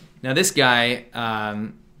guy. Now, this guy...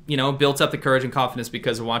 built up the courage and confidence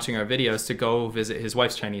because of watching our videos to go visit his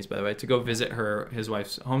wife's Chinese, by the way, to go visit his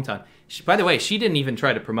wife's hometown. By the way, she didn't even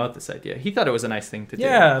try to promote this idea. He thought it was a nice thing to do.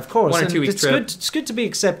 Yeah, of course. 1 or 2 week trip. It's good to be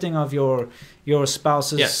accepting of your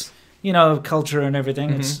spouse's, culture and everything.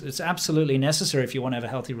 It's absolutely necessary if you want to have a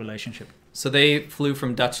healthy relationship. So they flew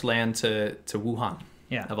from Dutch land to Wuhan.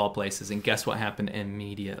 Yeah. Of all places. And guess what happened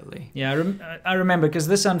immediately? Yeah, I remember because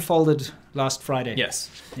this unfolded last Friday.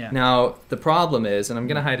 Yes. Yeah. Now, the problem is, and I'm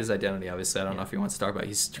going to hide his identity, obviously. I don't know if he wants to talk about it.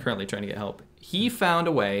 He's currently trying to get help. He found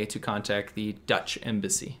a way to contact the Dutch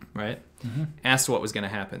embassy, right? Asked what was going to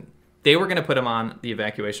happen. They were going to put him on the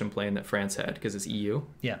evacuation plane that France had because it's EU.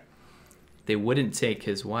 Yeah. They wouldn't take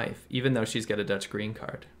his wife, even though she's got a Dutch green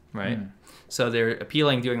card, right? So they're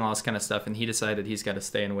appealing, doing all this kind of stuff, and he decided he's got to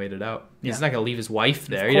stay and wait it out. Yeah. He's not going to leave his wife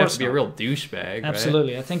there. He'd have to be a real douchebag.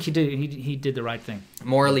 Absolutely. Right? I think he did. He did the right thing.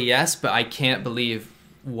 Morally, yes, but I can't believe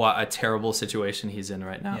what a terrible situation he's in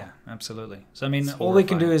right now. Yeah, absolutely. So, I mean, all we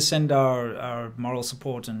can do is send our moral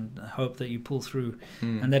support and hope that you pull through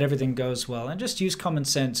and that everything goes well. And just use common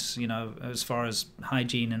sense, as far as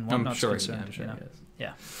hygiene and whatnot's concerned. I'm sure he is.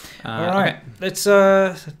 Yeah. All right.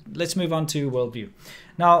 Okay. Let's move on to Worldview.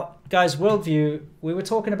 Now, guys, Worldview, we were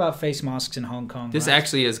talking about face masks in Hong Kong. This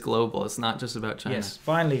actually is global. It's not just about China. Yes,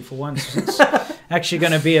 finally, for once, it's actually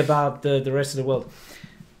going to be about the rest of the world.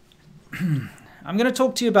 I'm going to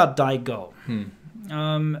talk to you about Daigou.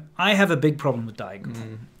 I have a big problem with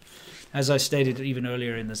Daigou. As I stated even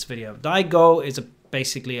earlier in this video, Daigou is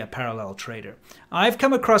basically a parallel trader. I've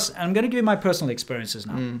come across, I'm going to give you my personal experiences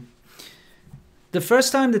now. The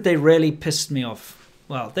first time that they really pissed me off,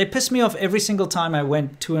 well, they pissed me off every single time I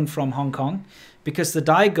went to and from Hong Kong, because the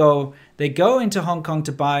Daigou, they go into Hong Kong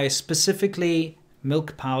to buy specifically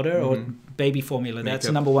milk powder or baby formula. That's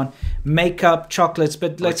the number one. Makeup, chocolates,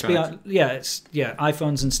 but let's be honest,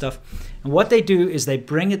 iPhones and stuff. And what they do is they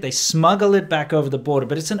bring it, they smuggle it back over the border,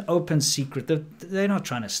 but it's an open secret. They're not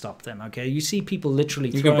trying to stop them, okay? You see people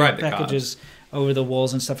literally throwing packages over the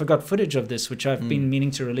walls and stuff. I got footage of this, which I've been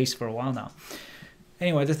meaning to release for a while now.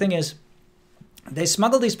 Anyway, the thing is, they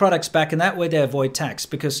smuggle these products back, and that way they avoid tax,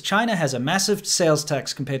 because China has a massive sales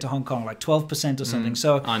tax compared to Hong Kong, like 12% or something.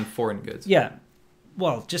 So on foreign goods. Yeah.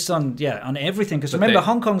 Well, just on everything, because remember,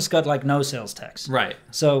 Hong Kong's got like no sales tax. Right.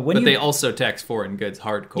 So they also tax foreign goods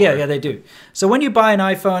hardcore. Yeah, they do. So when you buy an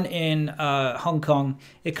iPhone in Hong Kong,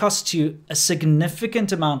 it costs you a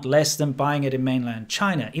significant amount less than buying it in mainland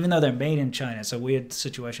China, even though they're made in China. It's a weird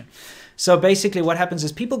situation. So basically what happens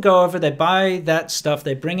is people go over, they buy that stuff,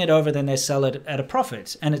 they bring it over, then they sell it at a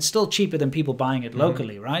profit. And it's still cheaper than people buying it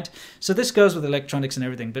locally, right? So this goes with electronics and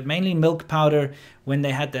everything, but mainly milk powder. When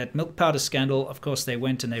they had that milk powder scandal, of course, they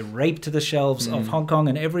went and they raped the shelves of Hong Kong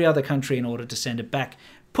and every other country in order to send it back.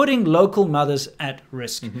 putting local mothers at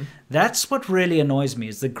risk. That's what really annoys me,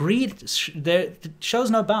 is the greed there shows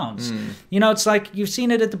no bounds. You know, it's like you've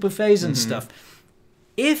seen it at the buffets and stuff.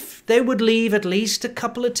 If they would leave at least a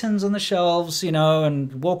couple of tins on the shelves, you know,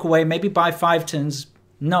 and walk away, maybe buy 5 tins.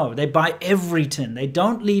 No, they buy every tin. They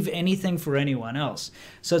don't leave anything for anyone else.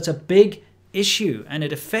 So it's a big issue, and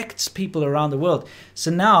it affects people around the world.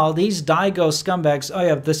 So now these Daigou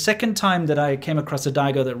scumbags, the second time that I came across a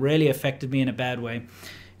Daigou that really affected me in a bad way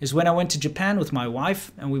is when I went to Japan with my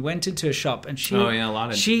wife, and we went into a shop, and she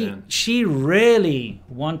really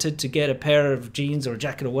wanted to get a pair of jeans or a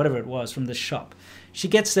jacket or whatever it was from the shop. She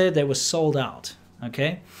gets there, they were sold out,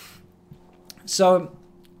 okay? So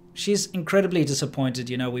she's incredibly disappointed.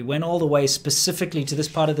 You know, we went all the way specifically to this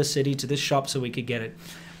part of the city, to this shop, so we could get it.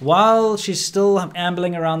 While she's still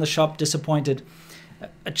ambling around the shop, disappointed,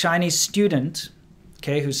 a Chinese student,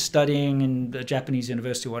 okay, who's studying in a Japanese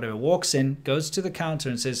university or whatever, walks in, goes to the counter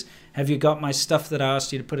and says, "Have you got my stuff that I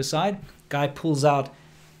asked you to put aside?" Guy pulls out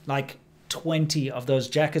like 20 of those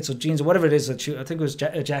jackets or jeans or whatever it is, I think it was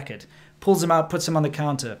a jacket, pulls them out, puts them on the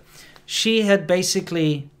counter. She had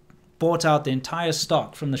basically bought out the entire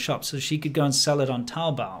stock from the shop so she could go and sell it on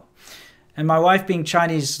Taobao. And my wife, being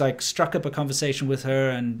Chinese, like struck up a conversation with her,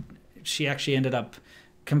 and she actually ended up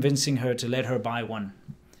convincing her to let her buy one.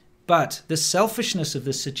 But the selfishness of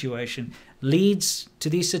this situation leads to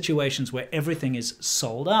these situations where everything is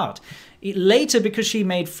sold out. Later, because she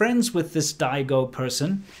made friends with this Daigou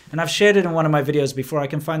person, and I've shared it in one of my videos before, I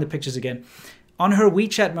can find the pictures again. On her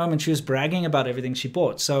WeChat moment, she was bragging about everything she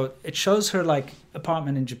bought. So it shows her like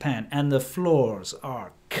apartment in Japan, and the floors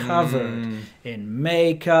are covered in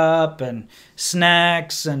makeup and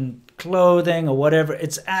snacks and clothing or whatever.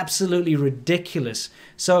 It's absolutely ridiculous.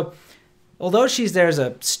 So although she's there as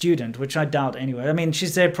a student, which I doubt anyway, I mean,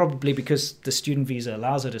 she's there probably because the student visa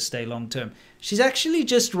allows her to stay long term. She's actually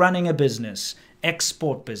just running a business.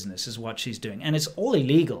 Export business is what she's doing. And it's all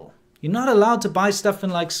illegal. You're not allowed to buy stuff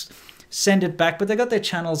and like send it back, but they got their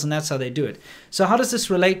channels and that's how they do it. So how does this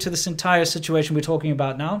relate to this entire situation we're talking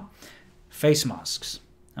about now? Face masks,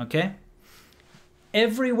 okay?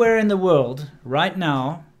 Everywhere in the world right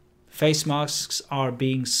now, face masks are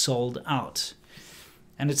being sold out.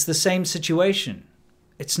 And it's the same situation.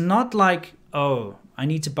 It's not like, oh, I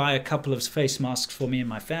need to buy a couple of face masks for me and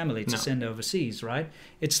my family to send overseas, right?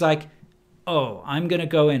 It's like, oh, I'm going to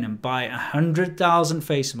go in and buy 100,000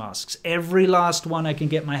 face masks, every last one I can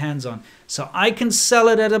get my hands on, so I can sell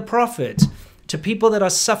it at a profit to people that are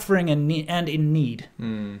suffering and in need.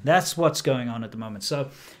 That's what's going on at the moment. So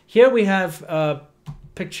here we have a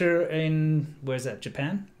picture in, where's that,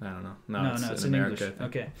 Japan? I don't know. No, it's in America, English.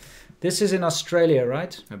 Okay. This is in Australia,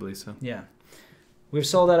 right? I believe so. Yeah. We've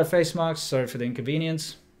sold out of face masks. Sorry for the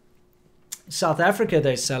inconvenience. South Africa,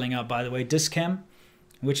 they're selling out, by the way, Dis-Chem,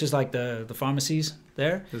 which is like the pharmacies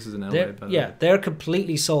there. This is in LA, by the way. Yeah, they're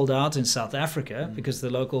completely sold out in South Africa because the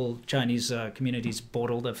local Chinese communities bought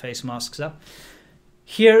all their face masks up.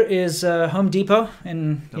 Here is Home Depot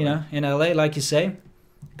in LA, like you say,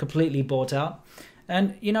 completely bought out.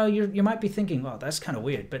 And you might be thinking, well, that's kind of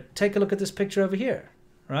weird, but take a look at this picture over here,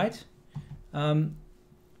 right?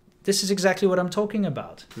 This is exactly what I'm talking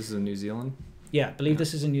about. This is in New Zealand? Yeah, I believe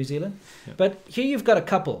this is in New Zealand. Yeah. But here you've got a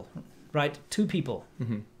couple, right? 2 people.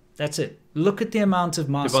 That's it. Look at the amount of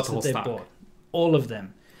masks that they've bought. All of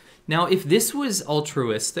them. Now, if this was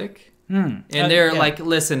altruistic, and they're like,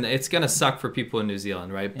 listen, it's going to suck for people in New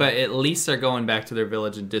Zealand, right? Yeah. But at least they're going back to their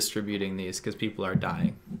village and distributing these because people are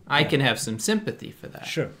dying. I can have some sympathy for that.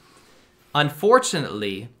 Sure.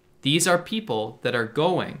 Unfortunately, these are people that are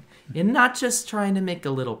going and not just trying to make a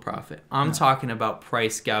little profit. I'm talking about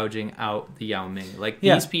price gouging out the Yao Ming. Like,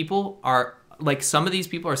 these people are, like, some of these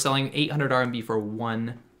people are selling 800 RMB for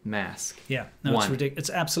one mask. Yeah. No, it's ridiculous. It's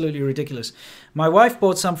absolutely ridiculous. My wife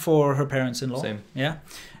bought some for her parents-in-law. Same. Yeah.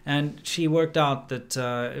 And she worked out that,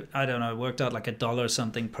 worked out like $1 or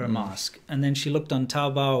something per mask. And then she looked on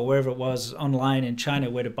Taobao or wherever it was online in China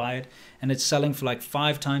where to buy it. And it's selling for like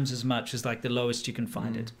 5 times as much as like the lowest you can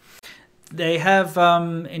find it. They have,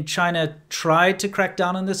 in China, tried to crack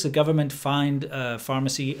down on this. The government fined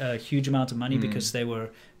pharmacy a huge amount of money because they were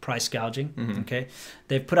price gouging. Okay,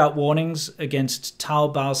 they've put out warnings against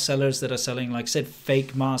Taobao sellers that are selling, like I said,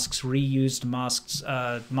 fake masks, reused masks,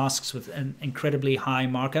 masks with an incredibly high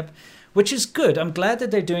markup, which is good. I'm glad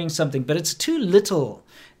that they're doing something, but it's too little.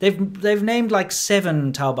 They've named like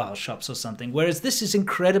 7 Taobao shops or something, whereas this is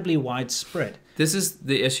incredibly widespread. This is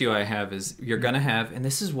the issue I have is you're going to have, and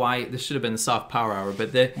this is why this should have been the soft power hour,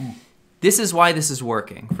 but this is why this is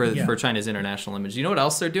working for China's international image. You know what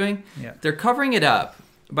else they're doing? Yeah. They're covering it up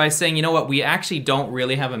by saying, you know what, we actually don't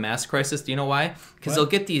really have a mask crisis. Do you know why? Because they'll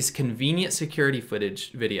get these convenient security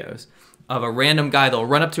footage videos of a random guy. They'll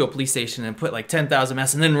run up to a police station and put like 10,000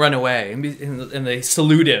 masks and then run away, and they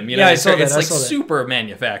salute him. You know, I saw that. It's like super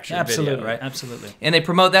manufactured video, right? Absolutely. And they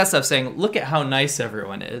promote that stuff, saying, "Look at how nice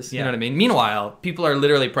everyone is." You know what I mean? Meanwhile, people are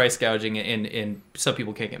literally price gouging, and some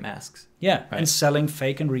people can't get masks. Yeah, and selling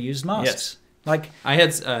fake and reused masks. Yes. Like I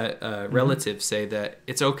had a relative say that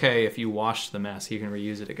it's okay if you wash the mask, you can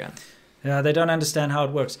reuse it again. Yeah, they don't understand how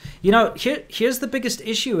it works. You know, here's the biggest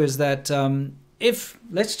issue is that if,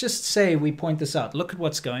 let's just say we point this out, look at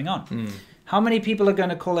what's going on. How many people are going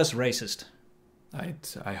to call us racist?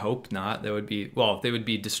 I hope not. They would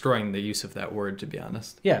be destroying the use of that word, to be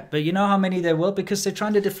honest. Yeah, but you know how many there will? Because they're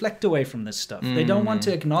trying to deflect away from this stuff. They don't want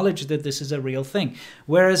to acknowledge that this is a real thing.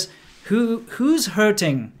 Whereas who's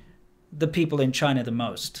hurting the people in China the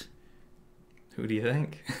most? Who do you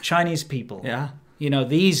think? Chinese people. Yeah. You know,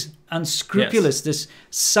 these unscrupulous, this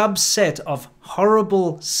subset of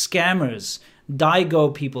horrible scammers,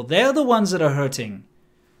 Daigou people, they're the ones that are hurting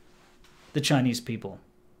the Chinese people.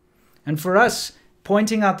 And for us,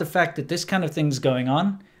 pointing out the fact that this kind of thing's going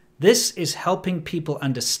on, this is helping people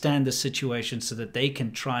understand the situation so that they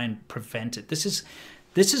can try and prevent it. This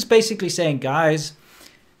is basically saying, guys,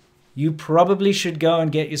 you probably should go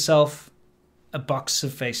and get yourself a box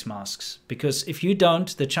of face masks, because if you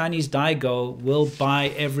don't, the Chinese Daigou will buy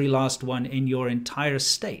every last one in your entire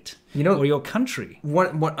state, or your country.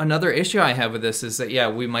 What another issue I have with this is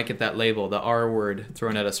that we might get that label, the R word,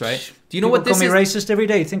 thrown at us, right? Do you know what this is? People call me racist every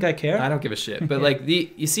day. You think I care? I don't give a shit. But like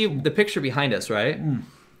you see the picture behind us, right?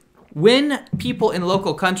 When people in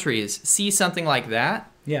local countries see something like that,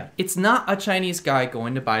 it's not a Chinese guy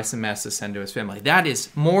going to buy some masks to send to his family. That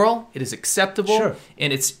is moral, it is acceptable,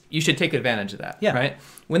 and you should take advantage of that, right?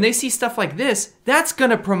 When they see stuff like this, that's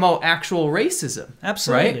going to promote actual racism.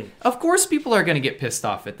 Absolutely. Right? Of course people are going to get pissed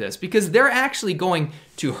off at this, because they're actually going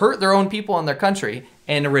to hurt their own people in their country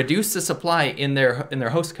and reduce the supply in their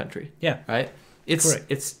host country. Yeah. Right?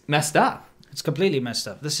 It's messed up. It's completely messed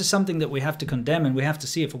up. This is something that we have to condemn, and we have to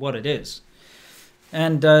see it for what it is.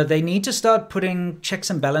 And they need to start putting checks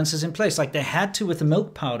and balances in place, like they had to with the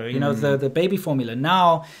milk powder, the baby formula.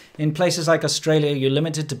 Now, in places like Australia, you're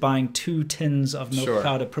limited to buying 2 tins of milk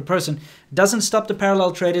powder per person. Doesn't stop the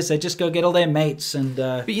parallel traders. They just go get all their mates. And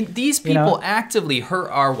but these people actively hurt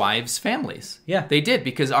our wives' families. Yeah. They did,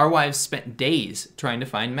 because our wives spent days trying to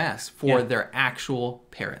find masks for their actual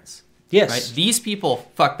parents. Yes. Right? These people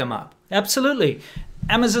fucked them up. Absolutely.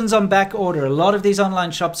 Amazon's on back order. A lot of these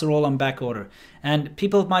online shops are all on back order. And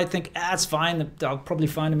people might think, it's fine. I'll probably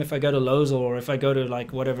find them if I go to Lowe's or if I go to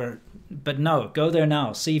like whatever. But no, go there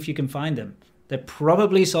now. See if you can find them. They're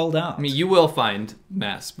probably sold out. I mean, you will find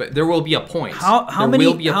masks, but there will be a point. How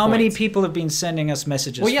many people have been sending us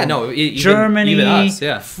messages? Well, yeah, Germany, even us,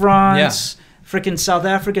 France, freaking South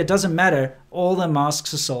Africa. It doesn't matter. All the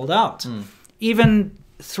masks are sold out. Even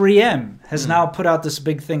 3M has now put out this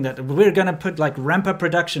big thing that we're going to put ramp up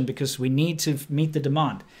production because we need to meet the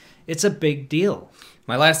demand. It's a big deal.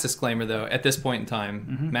 My last disclaimer, though, at this point in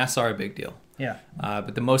time, masks are a big deal. Yeah.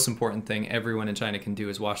 But the most important thing everyone in China can do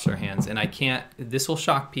is wash their hands. And this will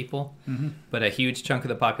shock people, but a huge chunk of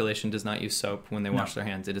the population does not use soap when they wash their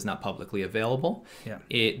hands. It is not publicly available. Yeah.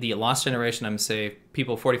 The lost generation, I'm going to say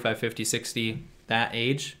people 45, 50, 60, that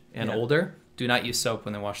age and older, do not use soap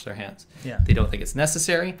when they wash their hands. Yeah. They don't think it's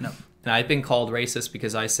necessary. No. And I've been called racist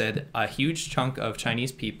because I said a huge chunk of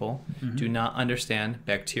Chinese people do not understand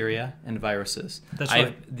bacteria and viruses. That's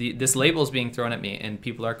right. This label is being thrown at me, and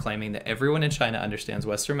people are claiming that everyone in China understands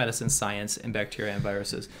Western medicine, science, and bacteria and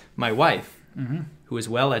viruses. My wife, who is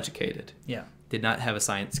well educated, did not have a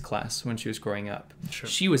science class when she was growing up. Sure.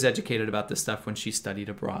 She was educated about this stuff when she studied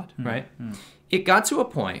abroad, right? It got to a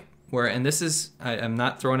point where, and this is, I'm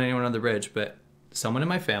not throwing anyone on the bridge, but someone in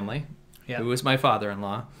my family, who was my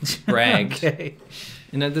father-in-law, bragged.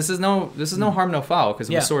 And this is no harm, no foul, because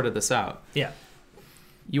we sorted this out. Yeah.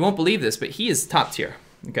 You won't believe this, but he is top tier.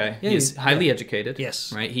 Okay, yeah, he's highly educated.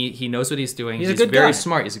 Yes, right. He knows what he's doing. He's He's a good very guy.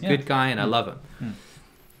 smart. He's a good guy, and I love him.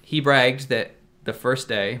 He bragged that the first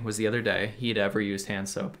day was the other day he'd ever used hand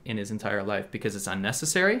soap in his entire life because it's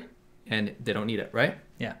unnecessary and they don't need it. Right?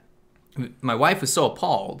 Yeah. My wife was so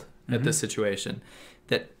appalled at this situation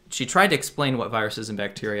that she tried to explain what viruses and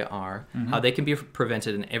bacteria are, how they can be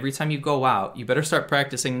prevented, and every time you go out, you better start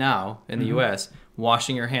practicing now in the U.S.,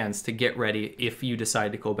 washing your hands to get ready if you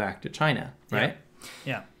decide to go back to China, right?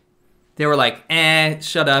 Yeah. They were like,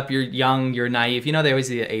 shut up, you're young, you're naive. You know, they always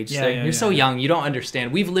do the age thing. You're so young, you don't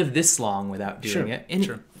understand. We've lived this long without doing it.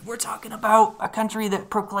 And we're talking about a country that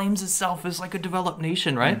proclaims itself as like a developed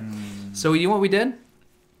nation, right? So you know what we did?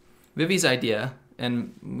 Vivi's idea,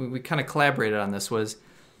 and we kind of collaborated on this, was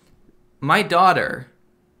my daughter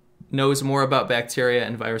knows more about bacteria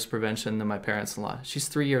and virus prevention than my parents-in-law. She's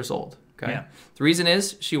 3 years old. Okay. Yeah. The reason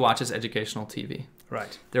is she watches educational TV.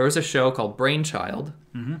 Right. There was a show called Brainchild,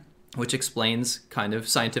 which explains kind of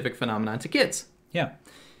scientific phenomenon to kids. Yeah.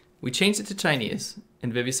 We changed it to Chinese,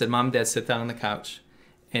 and Vivi said, Mom and Dad, sit down on the couch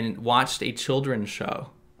and watched a children's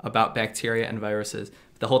show about bacteria and viruses.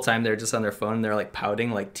 The whole time they're just on their phone and they're like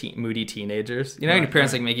pouting like moody teenagers. You know, when your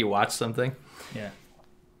parents like make you watch something? Yeah.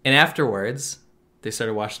 And afterwards, they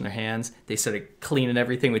started washing their hands. They started cleaning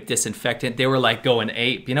everything with disinfectant. They were like going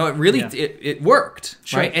ape. You know, it really, it worked,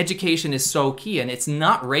 right? Education is so key. And it's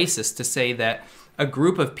not racist to say that a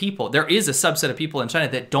group of people, there is a subset of people in China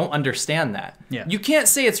that don't understand that. Yeah. You can't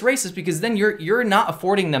say it's racist because then you're not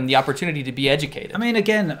affording them the opportunity to be educated. I mean,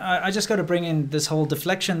 again, I just got to bring in this whole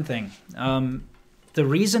deflection thing. The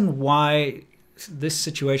reason why this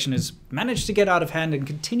situation has managed to get out of hand and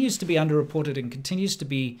continues to be underreported and continues to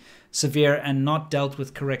be severe and not dealt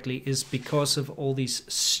with correctly is because of all these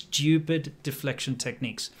stupid deflection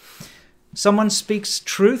techniques. Someone speaks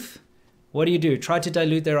truth. What do? Try to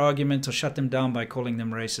dilute their argument or shut them down by calling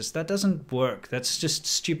them racist. That doesn't work. That's just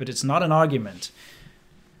stupid. It's not an argument.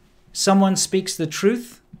 Someone speaks the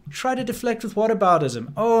truth. Try to deflect with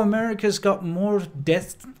whataboutism. Oh, America's got more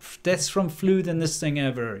deaths from flu than this thing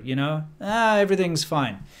ever, you know? Everything's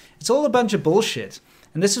fine. It's all a bunch of bullshit.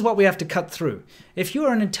 And this is what we have to cut through. If you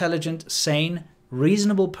are an intelligent, sane,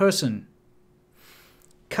 reasonable person,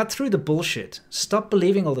 cut through the bullshit. Stop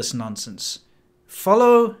believing all this nonsense.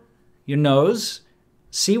 Follow your nose,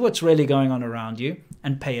 see what's really going on around you,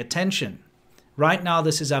 and pay attention. Right now,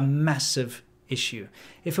 this is a massive issue.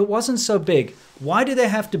 If it wasn't so big, why do they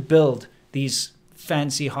have to build these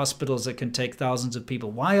fancy hospitals that can take thousands of people?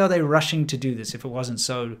 Why are they rushing to do this if it wasn't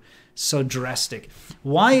so drastic?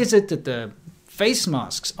 Why is it that the face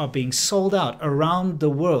masks are being sold out around the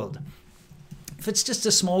world? If it's just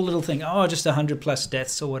a small little thing, just 100 plus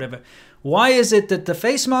deaths or whatever, why is it that the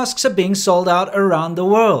face masks are being sold out around the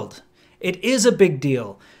world? It is a big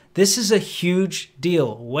deal. This is a huge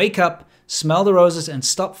deal. Wake up, smell the roses, and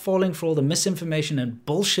stop falling for all the misinformation and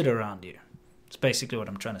bullshit around you. It's basically what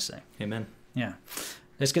I'm trying to say. Amen. Yeah.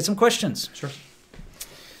 Let's get some questions. Sure.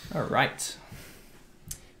 All right.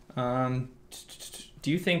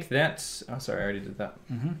 Do you think that... Oh, sorry, I already did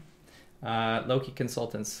that. Loki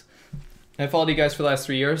Consultants. I followed you guys for the last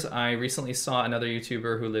 3 years. I recently saw another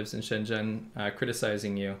YouTuber who lives in Shenzhen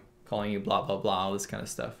criticizing you, calling you blah, blah, blah, all this kind of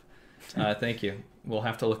stuff. Thank you. We'll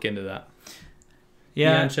have to look into that.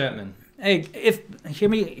 Yeah. Ian Chapman. Hey, hear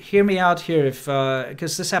me out here,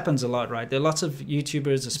 because this happens a lot, right? There are lots of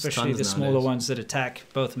YouTubers, especially the smaller ones, that attack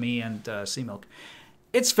both me and C-Milk.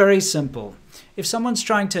 It's very simple. If someone's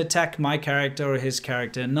trying to attack my character or his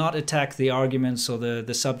character, not attack the arguments or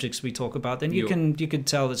the subjects we talk about, then you can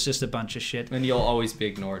tell it's just a bunch of shit. And you'll always be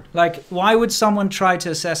ignored. Like, why would someone try to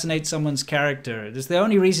assassinate someone's character? The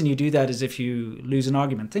only reason you do that is if you lose an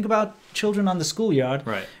argument. Think about children on the schoolyard.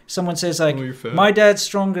 Right. Someone says like, my dad's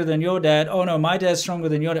stronger than your dad. Oh no, my dad's stronger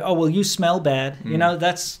than your dad. Oh well, you smell bad. You know,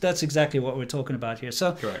 that's exactly what we're talking about here.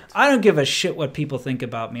 So correct. I don't give a shit what people think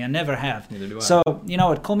about me. I never have. Neither do I. So you know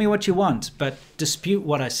what? Call me what you want, but dispute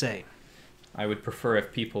what I say. I would prefer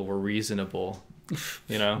if people were reasonable,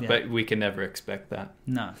 you know, yeah. But we can never expect that.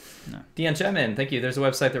 No. Deanne Chapman, thank you. There's a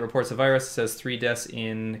website that reports a virus. It says 3 deaths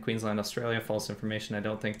in Queensland, Australia. False information. I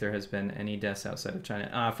don't think there has been any deaths outside of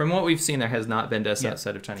China. From what we've seen, there has not been deaths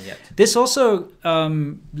outside of China yet. This also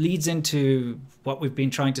leads into what we've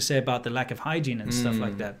been trying to say about the lack of hygiene and stuff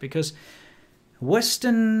like that, because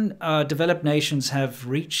Western developed nations have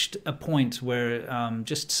reached a point where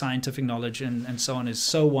just scientific knowledge and so on is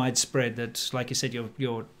so widespread that, like you said,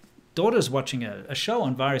 your daughter's watching a show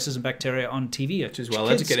on viruses and bacteria on TV. She's well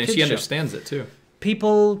educated, and she understands it too.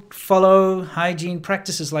 People follow hygiene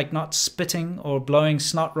practices like not spitting or blowing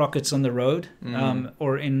snot rockets on the road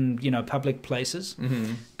or in public places.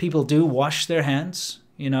 Mm-hmm. People do wash their hands,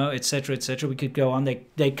 et cetera, et cetera. We could go on.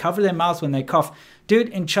 They cover their mouth when they cough. Dude,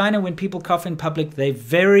 in China, when people cough in public, they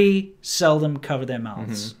very seldom cover their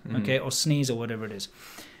mouths, okay, or sneeze or whatever it is.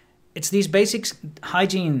 It's these basic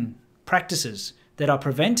hygiene practices that are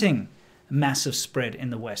preventing massive spread in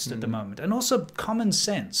the West at the moment, and also common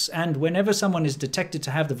sense. And whenever someone is detected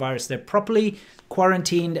to have the virus, they're properly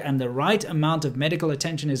quarantined and the right amount of medical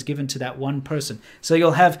attention is given to that one person. So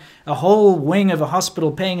you'll have a whole wing of a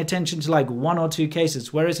hospital paying attention to like 1 or 2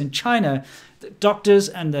 cases, whereas in China, the doctors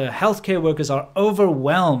and the healthcare workers are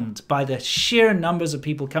overwhelmed by the sheer numbers of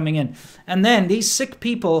people coming in. And then these sick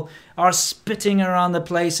people are spitting around the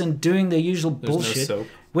place and doing the usual bullshit. No soap.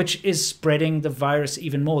 which is spreading the virus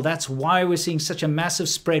even more. That's why we're seeing such a massive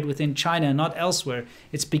spread within China and not elsewhere.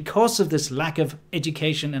 It's because of this lack of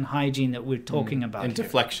education and hygiene that we're talking about. And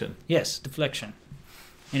deflection. Yes, deflection.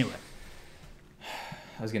 Anyway.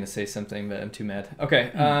 I was going to say something, but I'm too mad.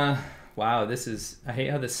 Okay. Wow, I hate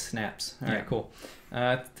how this snaps. All right, cool.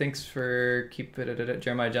 Thanks for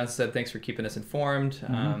Jeremiah Johnson said, thanks for keeping us informed.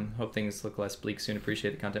 Hope things look less bleak soon.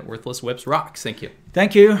 Appreciate the content. Worthless Whips rocks. Thank you.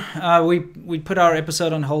 Thank you. We put our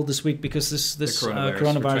episode on hold this week because this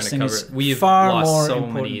coronavirus thing is We've far lost more so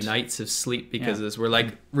important. many nights of sleep because of this. We're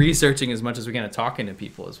like researching as much as we can and talking to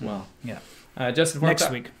people as well. Yeah. Justin,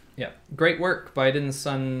 next week. Yeah. Great work. Biden's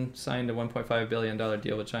son signed a $1.5 billion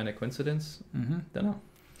deal with China. Coincidence? Don't know.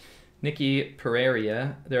 Nikki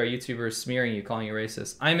Pereira, there are YouTubers smearing you, calling you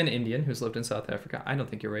racist. I'm an Indian who's lived in South Africa. I don't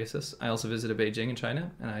think you're racist. I also visited Beijing in China,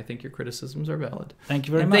 and I think your criticisms are valid. Thank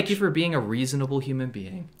you very much. Thank you for being a reasonable human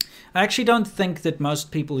being. I actually don't think that most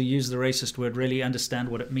people who use the racist word really understand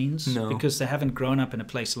what it means because they haven't grown up in a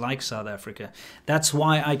place like South Africa. That's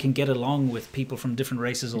why I can get along with people from different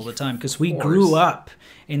races all the time, because we grew up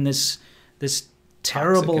in this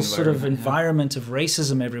terrible sort of environment of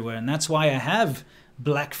racism everywhere, and that's why I have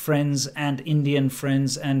black friends and Indian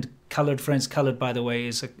friends and colored friends. Colored, by the way,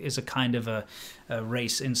 is a kind of a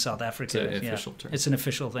race in South Africa. It's an official term. It's an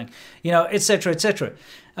official thing, etc., etc.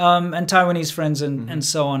 And Taiwanese friends and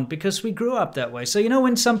so on, because we grew up that way. So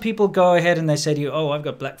when some people go ahead and they say to you, "Oh, I've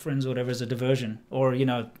got black friends," or whatever, as a diversion, or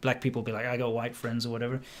black people be like, "I got white friends," or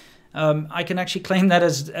whatever. I can actually claim that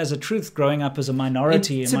as a truth, growing up as a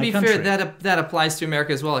minority in my country. To be fair, that applies to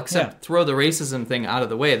America as well, except throw the racism thing out of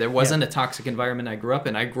the way. There wasn't a toxic environment I grew up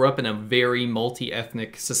in. I grew up in a very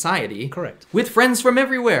multi-ethnic society. Correct. With friends from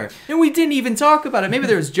everywhere. And we didn't even talk about it. Maybe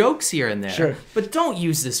there's jokes here and there. Sure. But don't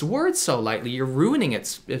use this word so lightly. You're ruining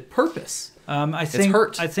its purpose. I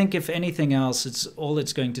think if anything else, all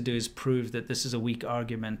it's going to do is prove that this is a weak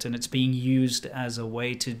argument, and it's being used as a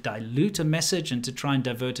way to dilute a message and to try and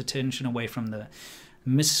divert attention away from the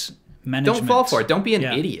mismanagement. Don't fall for it. Don't be an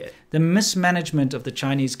idiot. The mismanagement of the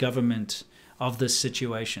Chinese government of this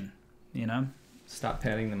situation, Stop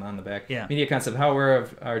patting them on the back. Yeah. Media Concept. How aware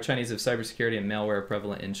are Chinese of cybersecurity and malware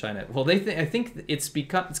prevalent in China? Well, I think it's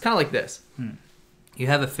kind of like this. You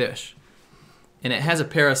have a fish. And it has a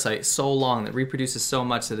parasite so long that reproduces so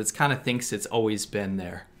much that it kind of thinks it's always been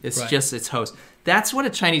there. It's just its host. That's what a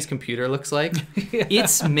Chinese computer looks like.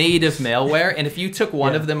 It's made of malware, and if you took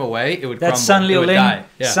one of them away, it would crumble. That's Sun Liu Ling. Die.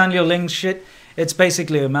 Sun Liu Ling shit. It's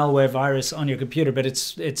basically a malware virus on your computer, but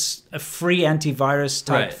it's a free antivirus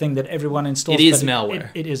type thing that everyone installs. It is malware.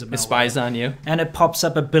 It is a malware. It spies on you. And it pops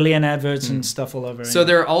up 1 billion adverts and stuff all over. So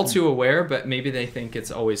they're all too aware, but maybe they think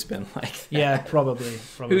it's always been like that. Yeah, probably.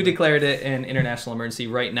 Who declared it an international emergency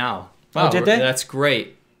right now? Wow, did they? That's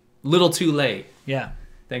great. Little too late. Yeah.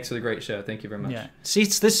 Thanks for the great show. Thank you very much. Yeah. See,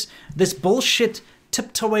 it's this bullshit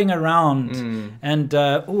tiptoeing around, and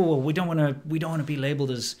we don't want to be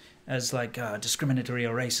labeled as like discriminatory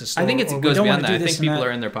or racist. I think it goes beyond that. I think people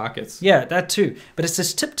are in their pockets. Yeah, that too. But it's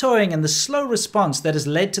this tiptoeing and the slow response that has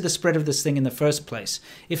led to the spread of this thing in the first place.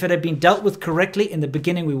 If it had been dealt with correctly in the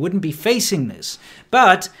beginning, we wouldn't be facing this.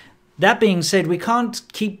 But that being said, we can't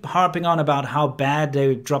keep harping on about how bad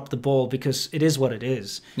they dropped the ball, because it is what it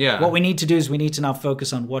is. Yeah. What we need to do is we need to now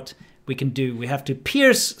focus on what we can do. We have to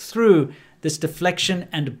pierce through this deflection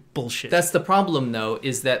and bullshit. That's the problem, though,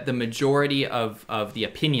 is that the majority of the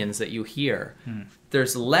opinions that you hear,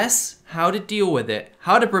 there's less how to deal with it,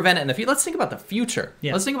 how to prevent it in the future. Let's think about the future.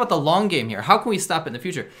 Yeah. Let's think about the long game here. How can we stop it in the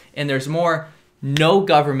future? And there's more. No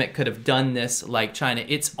government could have done this like China.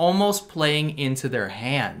 It's almost playing into their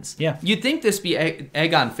hands. Yeah. You'd think this be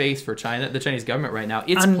egg on face for China, the Chinese government right now.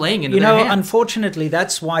 It's playing into their hands. Unfortunately,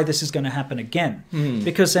 that's why this is going to happen again.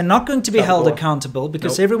 Because they're not going to be held accountable,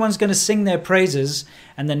 because everyone's going to sing their praises.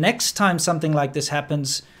 And the next time something like this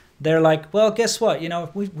happens, they're like, well, guess what?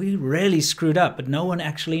 We really screwed up, but no one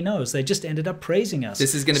actually knows. They just ended up praising us.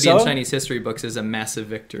 This is going to be in Chinese history books as a massive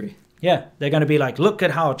victory. Yeah, they're going to be like, look at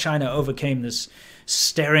how China overcame this,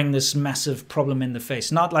 staring this massive problem in the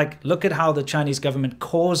face. Not like, look at how the Chinese government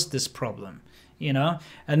caused this problem,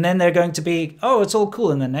 And then they're going to be, oh, it's all cool.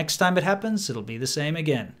 And the next time it happens, it'll be the same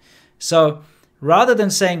again. So rather than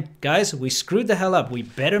saying, guys, we screwed the hell up, we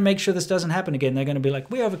better make sure this doesn't happen again, they're going to be like,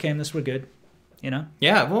 we overcame this, we're good.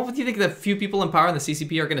 Yeah, well, do you think the few people in power in the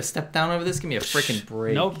CCP are going to step down over this? Give me a freaking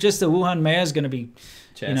break. Nope, just the Wuhan mayor is going to be,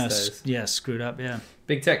 screwed up, yeah.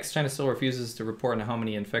 Big Text, China still refuses to report on how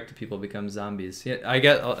many infected people become zombies. Yeah, I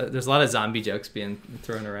get there's a lot of zombie jokes being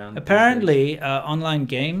thrown around. Apparently, online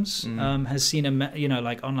games has seen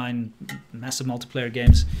like online massive multiplayer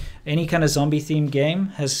games any kind of zombie-themed game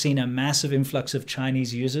has seen a massive influx of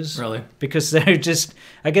Chinese users. Really? Because they're just,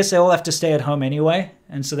 I guess they all have to stay at home anyway,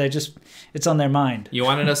 and so it's on their mind. You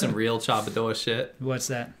want to know some real Chabadoa shit? What's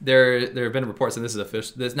that? There have been reports, and this is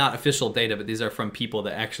official. There's not official data, but these are from people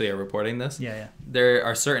that actually are reporting this. Yeah. There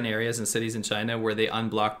are certain areas and cities in China where they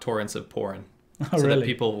unblock torrents of porn. Oh, so really? that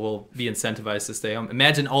people will be incentivized to stay home.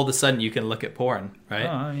 Imagine all of a sudden you can look at porn, right? Oh,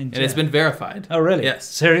 I mean, and it's been verified. Oh, really? Yes.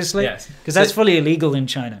 Seriously? Yes. Because that's fully illegal in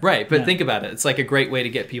China. Right, but think about it. It's like a great way to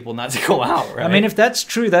get people not to go out, right? I mean, if that's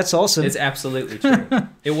true, that's awesome. It's absolutely true.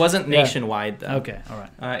 It wasn't nationwide, though. Okay, all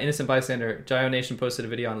right. Innocent Bystander. Jayo Nation posted a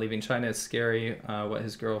video on leaving China. It's scary what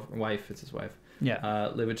his wife, it's his wife,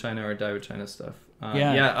 live with China or die with China stuff.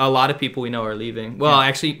 A lot of people we know are leaving. Well,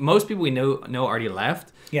 actually, most people we know already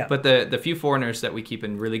left. Yeah. But the few foreigners that we keep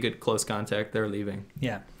in really good close contact, they're leaving.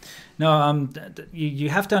 Yeah. No, you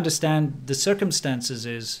have to understand the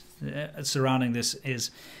circumstances surrounding this is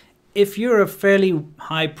if you're a fairly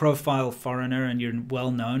high-profile foreigner and you're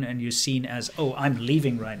well-known and you're seen as, oh, I'm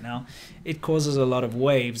leaving right now, it causes a lot of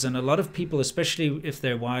waves. And a lot of people, especially if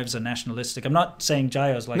their wives are nationalistic, I'm not saying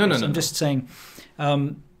Jayo's like this. I'm just saying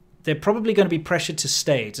they're probably going to be pressured to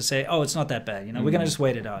stay, to say, oh, it's not that bad. We're going to just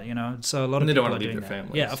wait it out. So a lot of they people don't want are to leave doing their that.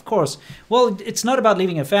 families. Yeah, of course. Well, it's not about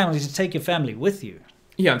leaving a family. It's to take your family with you.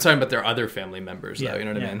 Yeah, I'm talking about their other family members, though. You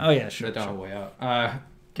know what I mean? Oh, yeah, sure. That don't have a way out.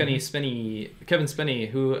 Kevin Spinney,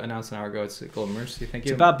 who announced an hour ago, it's Golden Mercy. Thank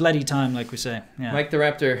you. It's about bloody time, like we say. Yeah. Mike the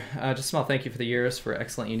Raptor, just a small thank you for the years, for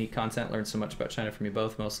excellent, unique content. Learned so much about China from you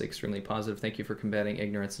both, mostly extremely positive. Thank you for combating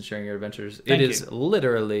ignorance and sharing your adventures. It is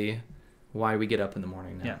literally why we get up in the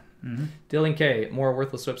morning now. Yeah. Mm-hmm. Dylan K, more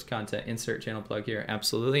Worthless Whips content. Insert channel plug here.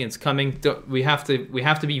 Absolutely, it's coming. We have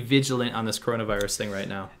to be vigilant on this coronavirus thing right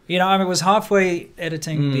now. I was halfway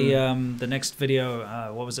editing the next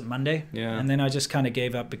video. What was it, Monday? Yeah. And then I just kind of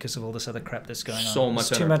gave up because of all this other crap that's going on. So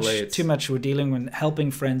much on our plates. Too much. We're dealing with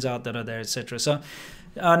helping friends out that are there, etc. So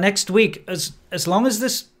next week, as long as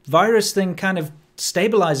this virus thing kind of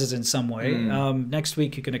stabilizes in some way, next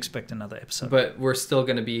week you can expect another episode. But we're still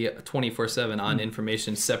going to be 24/7 on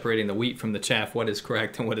information, separating the wheat from the chaff, what is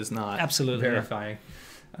correct and what is not. Absolutely. Verifying.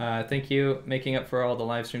 Thank you. Making up for all the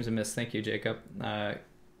live streams I missed. Thank you, Jacob. I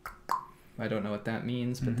don't know what that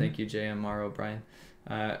means, but thank you, J.M. Morrow, Brian.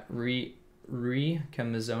 Re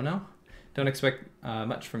Camizono. Don't expect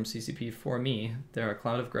much from CCP for me. They're a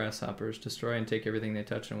cloud of grasshoppers. Destroy and take everything they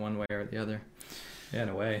touch in one way or the other. Yeah, in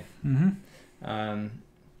a way. Mm-hmm.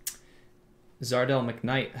 Zardel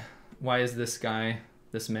McKnight, why is this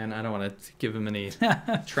man, I don't want to give him any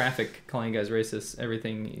traffic calling you guys racist.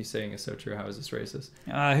 Everything you're saying is so true. How is this racist?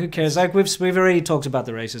 Who cares? Like we've already talked about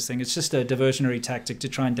the racist thing. It's just a diversionary tactic to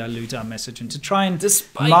try and dilute our message and to try and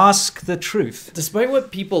mask the truth. Despite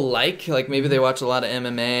what people like maybe they watch a lot of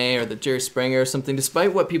MMA or the Jerry Springer or something,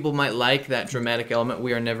 despite what people might like, that dramatic element,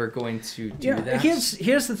 we are never going to do that.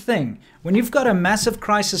 Here's the thing. When you've got a massive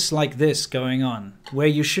crisis like this going on, where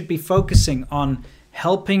you should be focusing on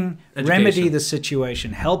helping remedy the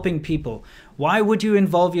situation, helping people, why would you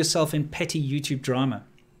involve yourself in petty YouTube drama?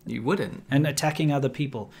 You wouldn't. And attacking other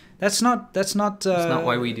people. That's not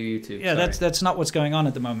why we do YouTube. Yeah, that's not what's going on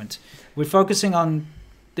at the moment. We're focusing on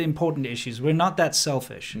the important issues. We're not that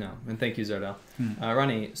selfish. No, and thank you, Zardel.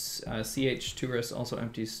 Ronnie, CH Tourists also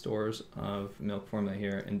empties stores of milk formula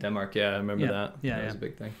here in Denmark. Yeah, I remember that. Yeah, that was a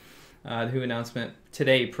big thing. The WHO announcement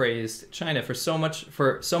today praised China for so much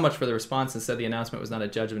for the response and said the announcement was not a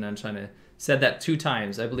judgment on China. Said that 2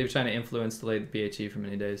 times. I believe China influenced delayed the PHE for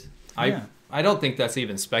many days. I don't think that's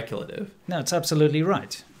even speculative. No, it's absolutely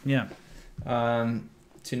right. Yeah.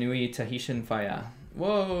 Tanui Tahitian Faya.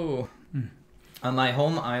 Whoa. On my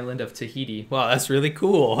home island of Tahiti. Wow, that's really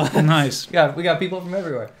cool. Nice. We got people from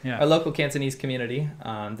everywhere. Yeah. Our local Cantonese community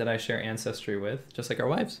that I share ancestry with, just like our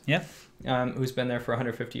wives. Yeah. Who's been there for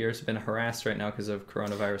 150 years, have been harassed right now because of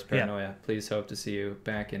coronavirus paranoia. Yeah. Please hope to see you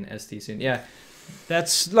back in ST soon. Yeah.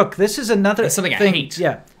 This is another something thing. I hate.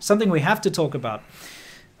 Yeah, something we have to talk about.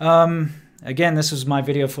 Again, this was my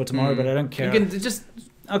video for tomorrow, but I don't care. You can just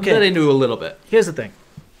let into a little bit. Here's the thing.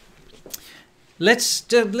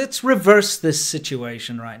 Let's reverse this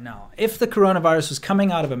situation right now. If the coronavirus was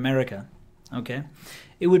coming out of America, okay,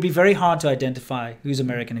 it would be very hard to identify who's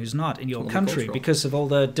American, who's not in your country because of all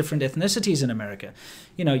the different ethnicities in America.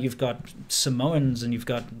 You've got Samoans and you've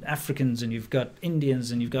got Africans and you've got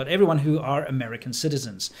Indians and you've got everyone who are American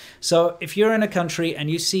citizens. So if you're in a country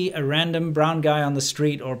and you see a random brown guy on the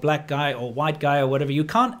street or black guy or white guy or whatever, you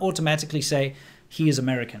can't automatically say he is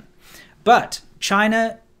American. But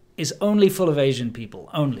China is only full of Asian people,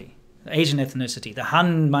 only. Asian ethnicity. The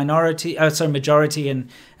Han majority and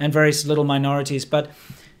various little minorities. But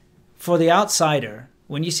for the outsider,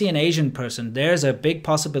 when you see an Asian person, there's a big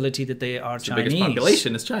possibility that they are Chinese. The biggest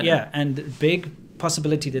population is China. Yeah, and big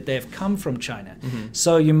possibility that they have come from China.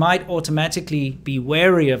 So you might automatically be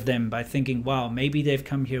wary of them by thinking, wow, maybe they've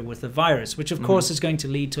come here with a virus, which of course is going to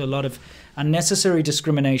lead to a lot of unnecessary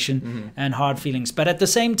discrimination and hard feelings. But at the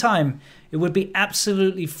same time, it would be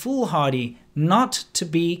absolutely foolhardy not to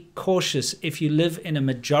be cautious if you live in a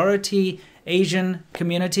majority Asian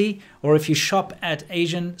community, or if you shop at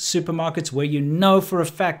Asian supermarkets where you know for a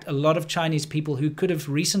fact a lot of Chinese people who could have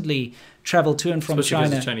recently traveled to and from Especially China,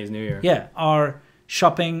 because of Chinese New Year, are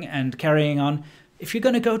shopping and carrying on. If you're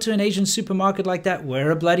going to go to an Asian supermarket like that, wear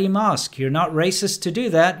a bloody mask. You're not racist to do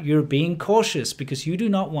that. You're being cautious because you do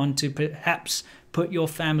not want to perhaps put your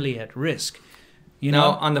family at risk. You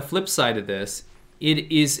know, on the flip side of this,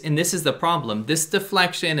 it is, and this is the problem, this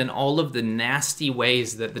deflection and all of the nasty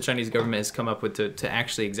ways that the Chinese government has come up with to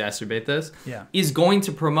actually exacerbate this is going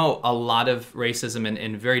to promote a lot of racism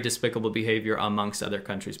and very despicable behavior amongst other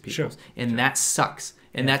countries' peoples. And that sucks.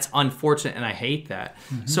 And that's unfortunate, and I hate that.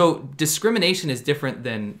 So discrimination is different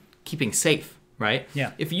than keeping safe, right?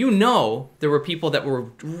 Yeah. If you know there were people that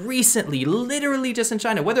were recently, literally just in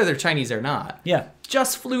China, whether they're Chinese or not,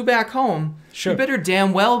 just flew back home, you better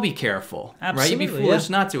damn well be careful. Absolutely, right? You'd be foolish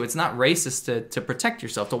not to. It's not racist to protect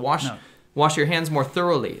yourself, to wash your hands more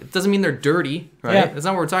thoroughly. It doesn't mean they're dirty, right? Yeah. That's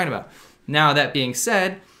not what we're talking about. Now, that being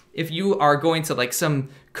said, if you are going to like some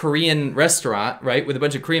Korean restaurant, right, with a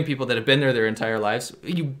bunch of Korean people that have been there their entire lives,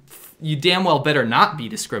 you damn well better not be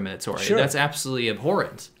discriminatory. That's absolutely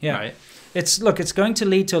abhorrent, right? It's going to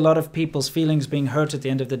lead to a lot of people's feelings being hurt at the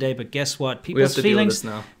end of the day, but guess what? People's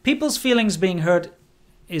feelings being hurt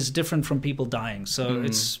is different from people dying. So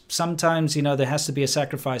it's sometimes, there has to be a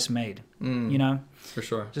sacrifice made, For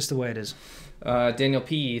sure. Just the way it is. Daniel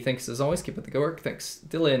P. thanks as always. Keep up the good work. Thanks.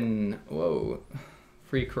 Dylan, whoa.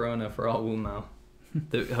 Free Corona for all Wu Mao.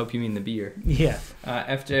 I hope you mean the beer. Yeah.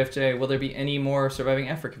 FJFJ, will there be any more Surviving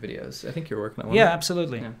Africa videos? I think you're working on one. Yeah,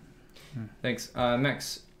 absolutely. Yeah. Thanks.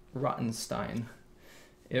 Max Rottenstein.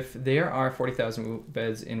 If there are 40,000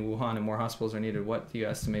 beds in Wuhan and more hospitals are needed, what do you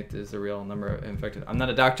estimate is the real number of infected? I'm not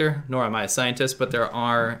a doctor, nor am I a scientist, but there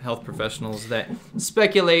are health professionals that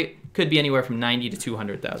speculate could be anywhere from 90 to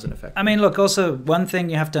 200,000 affected. I mean, look, also, one thing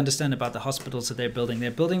you have to understand about the hospitals that they're building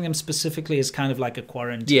them specifically as kind of like a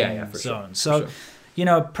quarantine zone. So,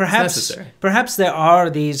 perhaps there are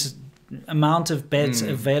these amount of beds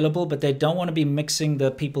available, but they don't want to be mixing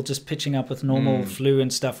the people just pitching up with normal flu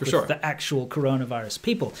and stuff with the actual coronavirus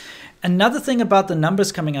people. Another thing about the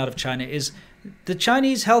numbers coming out of China is the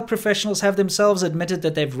Chinese health professionals have themselves admitted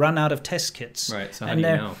that they've run out of test kits. Right, so how do you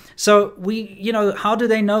know? So how do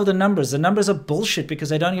they know the numbers? The numbers are bullshit because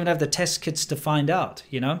they don't even have the test kits to find out,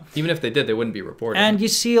 Even if they did, they wouldn't be reporting. And you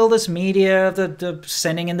see all this media, the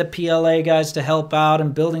sending in the PLA guys to help out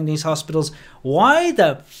and building these hospitals. Why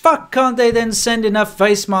the fuck can't they then send enough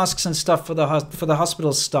face masks and stuff for the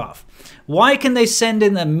hospital staff? Why can they send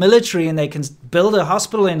in the military and they can build a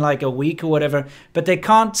hospital in like a week or whatever, but they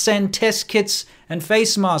can't send test kits and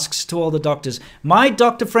face masks to all the doctors? My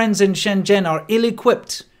doctor friends in Shenzhen are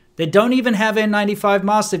ill-equipped. They don't even have N95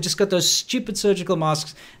 masks. They've just got those stupid surgical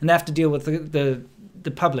masks, and they have to deal with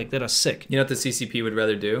the public that are sick. You know what the CCP would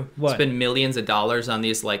rather do? What? Spend millions of dollars on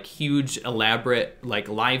these like huge, elaborate like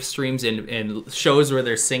live streams and shows where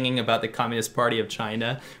they're singing about the Communist Party of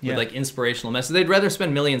China with like inspirational messages. They'd rather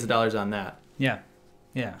spend millions of dollars on that. Yeah.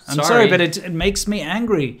 I'm sorry, but it makes me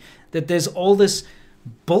angry that there's all this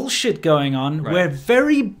bullshit going on where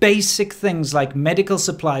very basic things like medical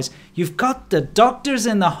supplies, you've got the doctors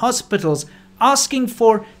in the hospitals asking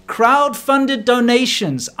for crowd-funded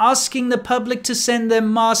donations, asking the public to send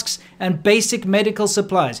them masks and basic medical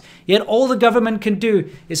supplies. Yet all the government can do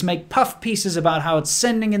is make puff pieces about how it's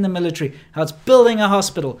sending in the military, how it's building a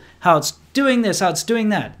hospital, how it's doing this, how it's doing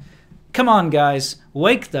that. Come on, guys.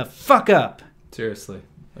 Wake the fuck up. Seriously.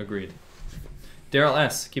 Agreed. Daryl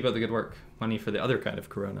S., keep up the good work. Money for the other kind of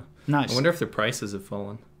corona. Nice. I wonder if the prices have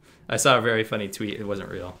fallen. I saw a very funny tweet. It wasn't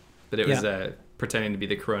real, but it was pretending to be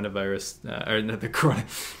the coronavirus,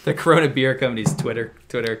 the Corona Beer Company's Twitter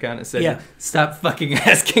account. It said, "Stop fucking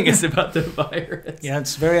asking us about the virus." Yeah,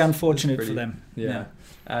 it's very unfortunate for them. Yeah.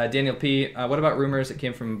 Daniel P., what about rumors that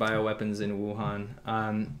came from bioweapons in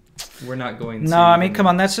Wuhan? We're not going to... No, I mean, come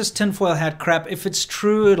on, that's just tinfoil hat crap. If it's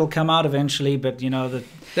true, it'll come out eventually, but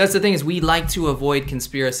That's the thing, is we like to avoid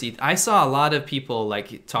conspiracy. I saw a lot of people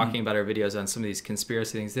like talking about our videos on some of these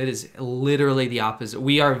conspiracy things. That is literally the opposite.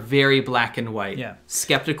 We are very black and white.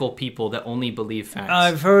 Skeptical people that only believe facts.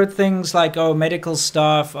 I've heard things like, medical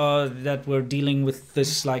staff that were dealing with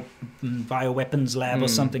this like bioweapons lab or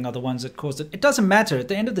something are the ones that caused it. It doesn't matter. At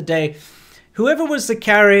the end of the day, whoever was the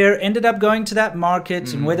carrier ended up going to that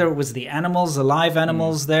market, and whether it was the animals, the live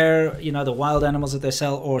animals there, the wild animals that they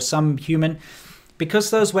sell, or some human,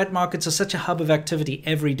 because those wet markets are such a hub of activity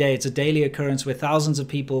every day. It's a daily occurrence where thousands of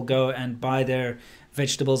people go and buy their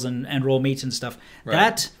vegetables and raw meat and stuff.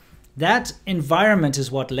 Right. That environment is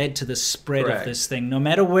what led to the spread of this thing. No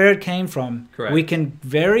matter where it came from, we can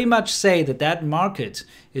very much say that market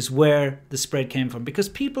is where the spread came from, because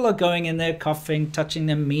people are going in there coughing, touching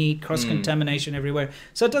their meat, cross-contamination everywhere.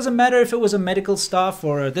 So it doesn't matter if it was a medical staff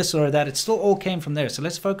or this or that. It still all came from there. So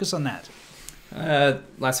let's focus on that.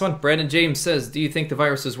 Last one. Brandon James says, do you think the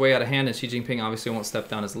virus is way out of hand and Xi Jinping obviously won't step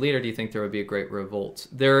down as a leader? Do you think there would be a great revolt?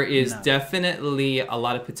 There is definitely a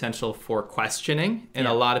lot of potential for questioning and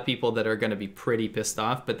a lot of people that are going to be pretty pissed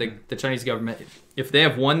off. But the Chinese government, if they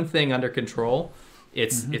have one thing under control,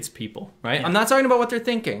 it's people, right? Yeah. I'm not talking about what they're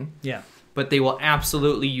thinking. Yeah. But they will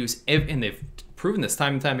absolutely use, and they've proven this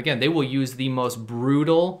time and time again, they will use the most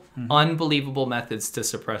brutal, unbelievable methods to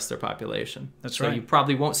suppress their population. That's right. So you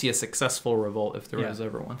probably won't see a successful revolt if there is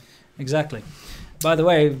ever one. Exactly. By the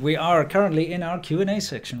way, we are currently in our Q&A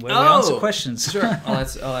section where we answer questions. Sure. I'll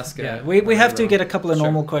ask we have to get a couple of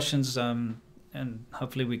normal questions, and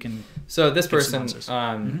hopefully we can. So this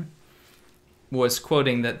person was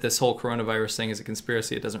quoting that this whole coronavirus thing is a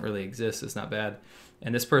conspiracy. It doesn't really exist. It's not bad.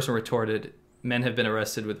 And this person retorted, men have been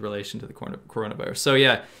arrested with relation to the coronavirus. So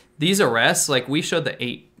yeah, these arrests, like we showed the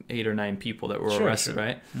eight or nine people that were arrested,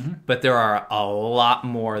 right? But there are a lot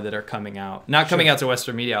more that are coming out. Not coming out to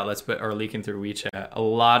Western media outlets, but are leaking through WeChat. A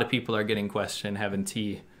lot of people are getting questioned, having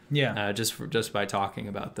tea. Yeah. Just by talking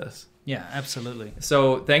about this. Yeah, absolutely.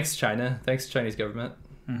 So thanks, China. Thanks, Chinese government.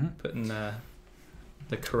 Putting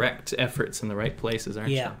the correct efforts in the right places, aren't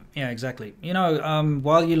you? Yeah, exactly.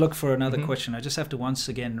 While you look for another question, I just have to once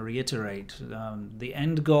again reiterate the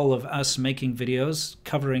end goal of us making videos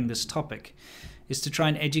covering this topic is to try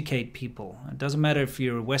and educate people. It doesn't matter if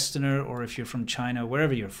you're a Westerner or if you're from China,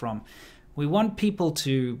 wherever you're from. We want people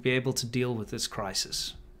to be able to deal with this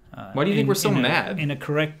crisis. Why do you think we're so mad? In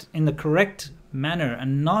the correct manner,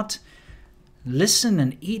 and not listen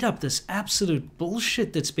and eat up this absolute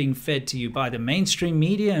bullshit that's being fed to you by the mainstream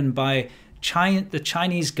media and by the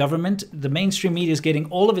Chinese government. The mainstream media is getting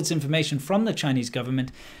all of its information from the Chinese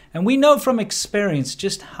government. And we know from experience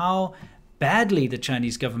just how badly the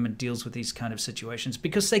Chinese government deals with these kind of situations,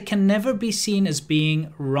 because they can never be seen as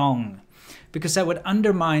being wrong, because that would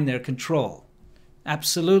undermine their control.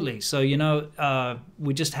 Absolutely. So,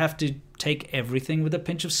 we just have to take everything with a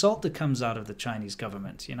pinch of salt that comes out of the Chinese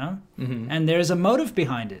government, And there's a motive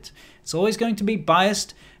behind it. It's always going to be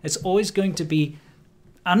biased. It's always going to be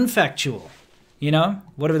unfactual,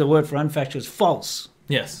 Whatever the word for unfactual is, false.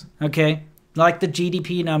 Yes. Okay? Like the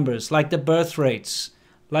GDP numbers, like the birth rates,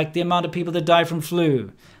 like the amount of people that die from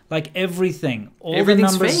flu, like everything.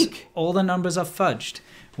 Everything's fake. All the numbers are fudged.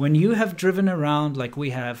 When you have driven around like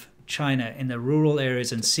we have China in the rural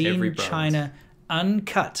areas and seen China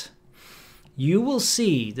uncut, you will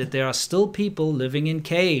see that there are still people living in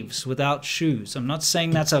caves without shoes. I'm not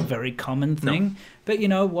saying that's a very common thing, but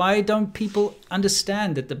why don't people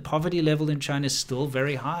understand that the poverty level in China is still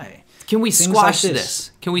very high? Can we squash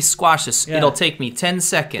this? Can we squash this? Yeah. It'll take me 10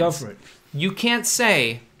 seconds. Go for it. You can't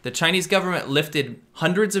say the Chinese government lifted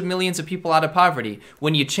hundreds of millions of people out of poverty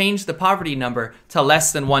when you change the poverty number to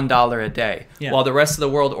less than $1 a day, while the rest of the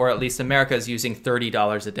world, or at least America, is using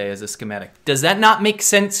 $30 a day as a schematic. Does that not make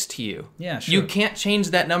sense to you? Yeah, sure. You can't change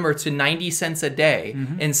that number to 90 cents a day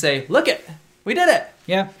and say, look it, we did it.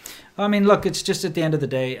 Yeah. I mean, look, it's just at the end of the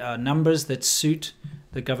day, numbers that suit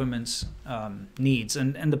the government's needs.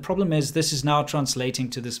 And the problem is this is now translating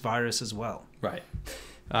to this virus as well. Right.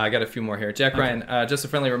 I got a few more here. Jack Ryan, just a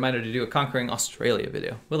friendly reminder to do a Conquering Australia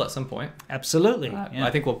video. Will at some point. Absolutely. I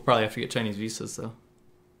think we'll probably have to get Chinese visas, though.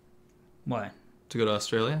 Why? To go to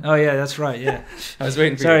Australia? Oh, yeah, that's right, yeah. I was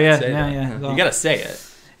waiting for you to say that. Well, you got to say it.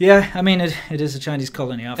 Yeah, I mean, it is a Chinese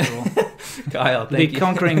colony, after all. Kyle, thank you. Be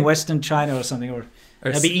conquering Western China or something, or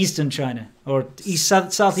that'd be Eastern China, or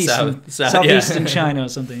Southeastern China or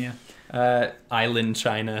something, yeah. Island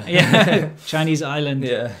China. Yeah, Chinese island.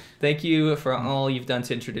 Yeah. Thank you for all you've done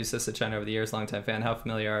to introduce us to China over the years. Longtime fan. How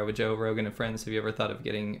familiar are you with Joe Rogan and friends? Have you ever thought of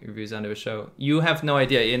getting reviews onto his show? You have no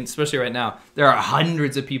idea, and especially right now. There are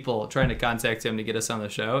hundreds of people trying to contact him to get us on the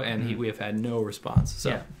show, and we have had no response.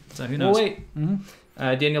 So who knows? We'll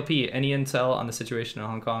wait. Daniel P., any intel on the situation in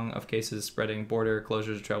Hong Kong of cases spreading, border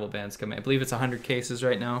closures, travel bans coming? I believe it's 100 cases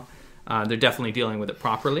right now. They're definitely dealing with it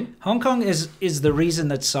properly. Hong Kong is the reason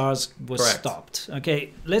that SARS was stopped.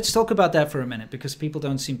 Okay, let's talk about that for a minute because people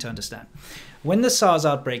don't seem to understand. When the SARS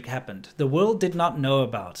outbreak happened, the world did not know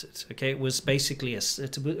about it. Okay, it was basically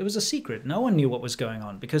it was a secret. No one knew what was going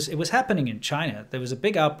on because it was happening in China. There was a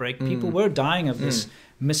big outbreak. People were dying of this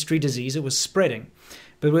mystery disease. It was spreading.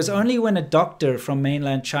 But it was only when a doctor from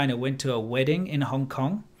mainland China went to a wedding in Hong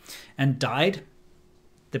Kong and died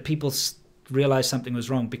that people realized something was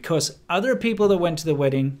wrong, because other people that went to the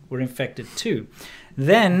wedding were infected too.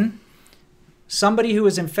 Then somebody who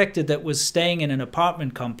was infected that was staying in an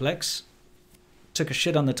apartment complex took a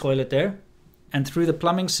shit on the toilet there, and through the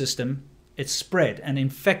plumbing system it spread and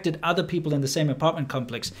infected other people in the same apartment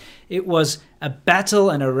complex. It was a battle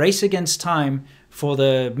and a race against time for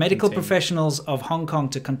the medical professionals of Hong Kong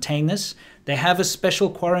to contain this. They have a special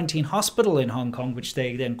quarantine hospital in Hong Kong, which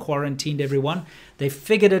they then quarantined everyone. They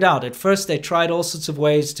figured it out. At first, they tried all sorts of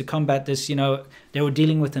ways to combat this. You know, they were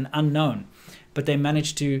dealing with an unknown, but they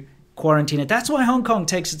managed to quarantine it. That's why Hong Kong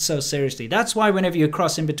takes it so seriously. That's why whenever you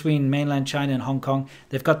cross in between mainland China and Hong Kong,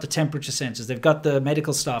 they've got the temperature sensors. They've got the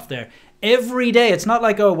medical staff there. Every day, it's not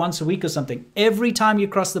like, oh, once a week or something. Every time you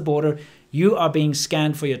cross the border, you are being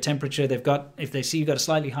scanned for your temperature. They've got, if they see you've got a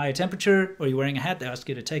slightly higher temperature or you're wearing a hat, they ask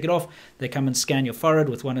you to take it off. They come and scan your forehead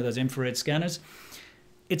with one of those infrared scanners.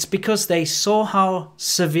 It's because they saw how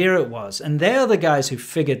severe it was. And they're the guys who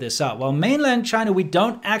figured this out. While mainland China, we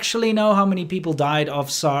don't actually know how many people died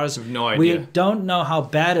of SARS. I have no idea. We don't know how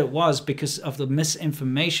bad it was because of the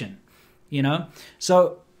misinformation, you know?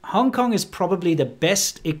 So Hong Kong is probably the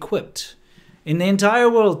best equipped in the entire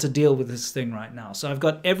world to deal with this thing right now. So I've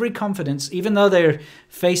got every confidence, even though they're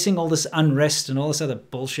facing all this unrest and all this other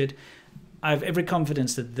bullshit, I have every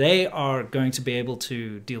confidence that they are going to be able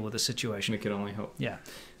to deal with the situation. We can only hope. Yeah.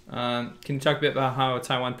 Can you talk a bit about how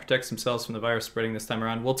Taiwan protects themselves from the virus spreading this time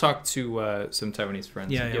around? We'll talk to some Taiwanese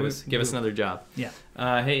friends. Yeah, give us another job. Yeah.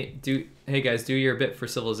 Hey guys, do your bit for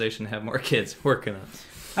civilization. Have more kids. Working on it.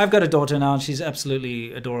 I've got a daughter now, and she's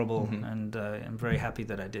absolutely adorable, and I'm very happy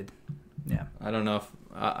that I did. Yeah. I don't know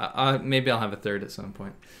if maybe I'll have a third at some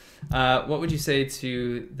point. What would you say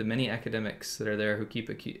to the many academics that are there who keep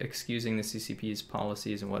excusing the CCP's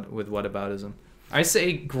policies and with whataboutism? I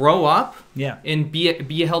say grow up, and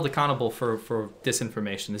be held accountable for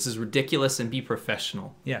disinformation. This is ridiculous, and be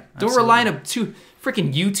professional. Yeah, don't rely on two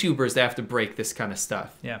freaking YouTubers that have to break this kind of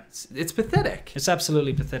stuff. Yeah, it's pathetic. It's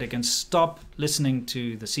absolutely pathetic, and stop listening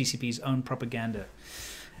to the CCP's own propaganda.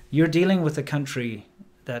 You're dealing with a country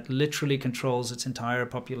that literally controls its entire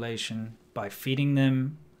population by feeding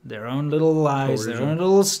them their own little lies, their own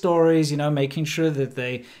little stories, you know, making sure that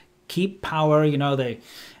they keep power. You know,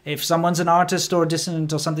 if someone's an artist or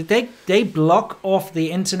dissident or something, they block off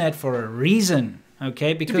the internet for a reason,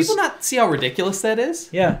 okay? Because do people not see how ridiculous that is?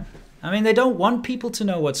 Yeah. I mean, they don't want people to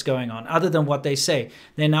know what's going on other than what they say.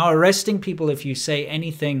 They're now arresting people if you say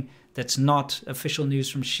anything that's not official news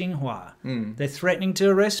from Xinhua. They're threatening to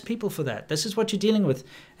arrest people for that. This is what you're dealing with.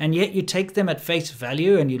 And yet you take them at face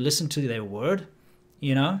value and you listen to their word.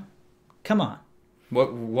 You know? Come on.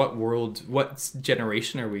 What what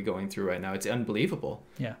generation are we going through right now? It's unbelievable.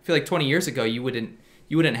 Yeah. I feel like 20 years ago you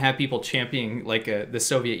wouldn't have people championing like the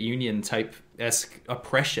Soviet Union type-esque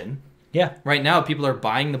oppression. Yeah. Right now people are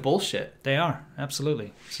buying the bullshit. They are.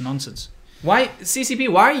 Absolutely. It's nonsense. Why, CCP,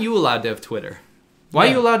 why are you allowed to have Twitter? Why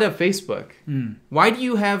are you allowed to have Facebook? Why do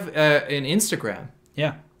you have an Instagram?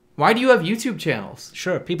 Yeah. Why do you have YouTube channels?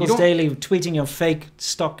 Sure. People's daily tweeting your fake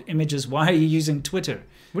stock images. Why are you using Twitter?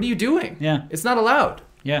 What are you doing? Yeah. It's not allowed.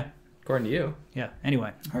 Yeah. According to you. Yeah.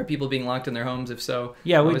 Anyway. Are people being locked in their homes? If so,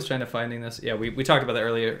 yeah, I was trying to finding this. Yeah, we talked about that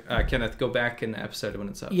earlier. Kenneth, go back in the episode when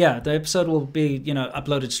it's up. Yeah, the episode will be,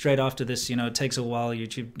 uploaded straight after this. It takes a while.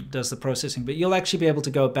 YouTube does the processing, but you'll actually be able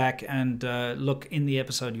to go back and look in the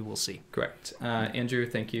episode. You will see. Correct. Andrew,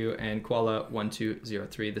 thank you, and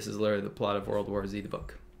Koala1203. This is literally the plot of World War Z, the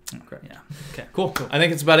book. Correct. Yeah. Okay. Cool. I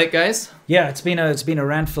think it's about it, guys. Yeah, it's been a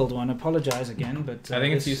rant-filled one. I apologize again, but I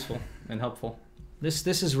think it's useful and helpful. This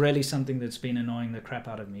is really something that's been annoying the crap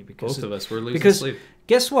out of me because both of us we're losing sleep.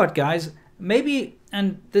 Guess what, guys? Maybe,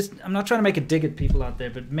 and this, I'm not trying to make a dig at people out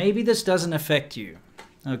there, but maybe this doesn't affect you.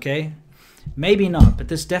 Okay, maybe not, but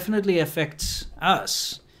this definitely affects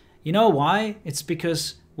us. You know why? It's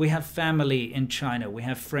because we have family in China. We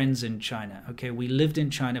have friends in China. Okay, we lived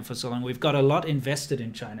in China for so long. We've got a lot invested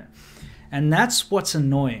in China, and that's what's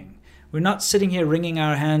annoying. We're not sitting here wringing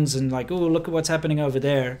our hands and like, oh, look at what's happening over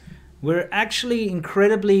there. We're actually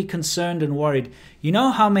incredibly concerned and worried. You know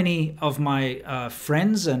how many of my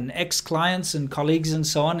friends and ex-clients and colleagues and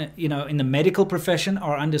so on, in the medical profession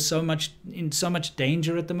are in so much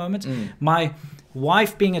danger at the moment. My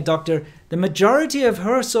wife being a doctor. The majority of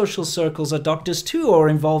her social circles are doctors too, or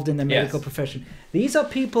involved in the medical profession. These are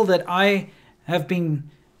people that I have been,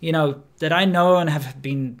 that I know and have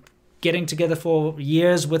been getting together for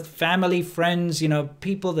years with, family, friends,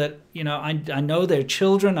 people that, I know their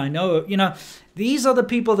children. I know, these are the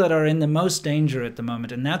people that are in the most danger at the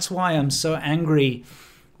moment. And that's why I'm so angry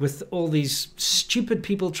with all these stupid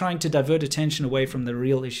people trying to divert attention away from the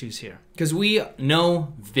real issues here. Because we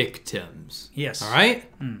know victims. Yes. All right?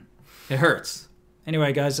 It hurts.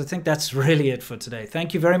 Anyway, guys, I think that's really it for today.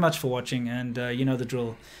 Thank you very much for watching, and you know the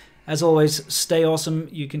drill. As always, stay awesome.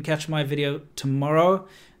 You can catch my video tomorrow.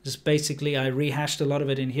 Just basically, I rehashed a lot of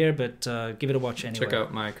it in here, but give it a watch anyway. Check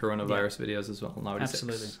out my coronavirus videos as well. Now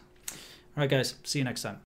Absolutely. All right, guys. See you next time.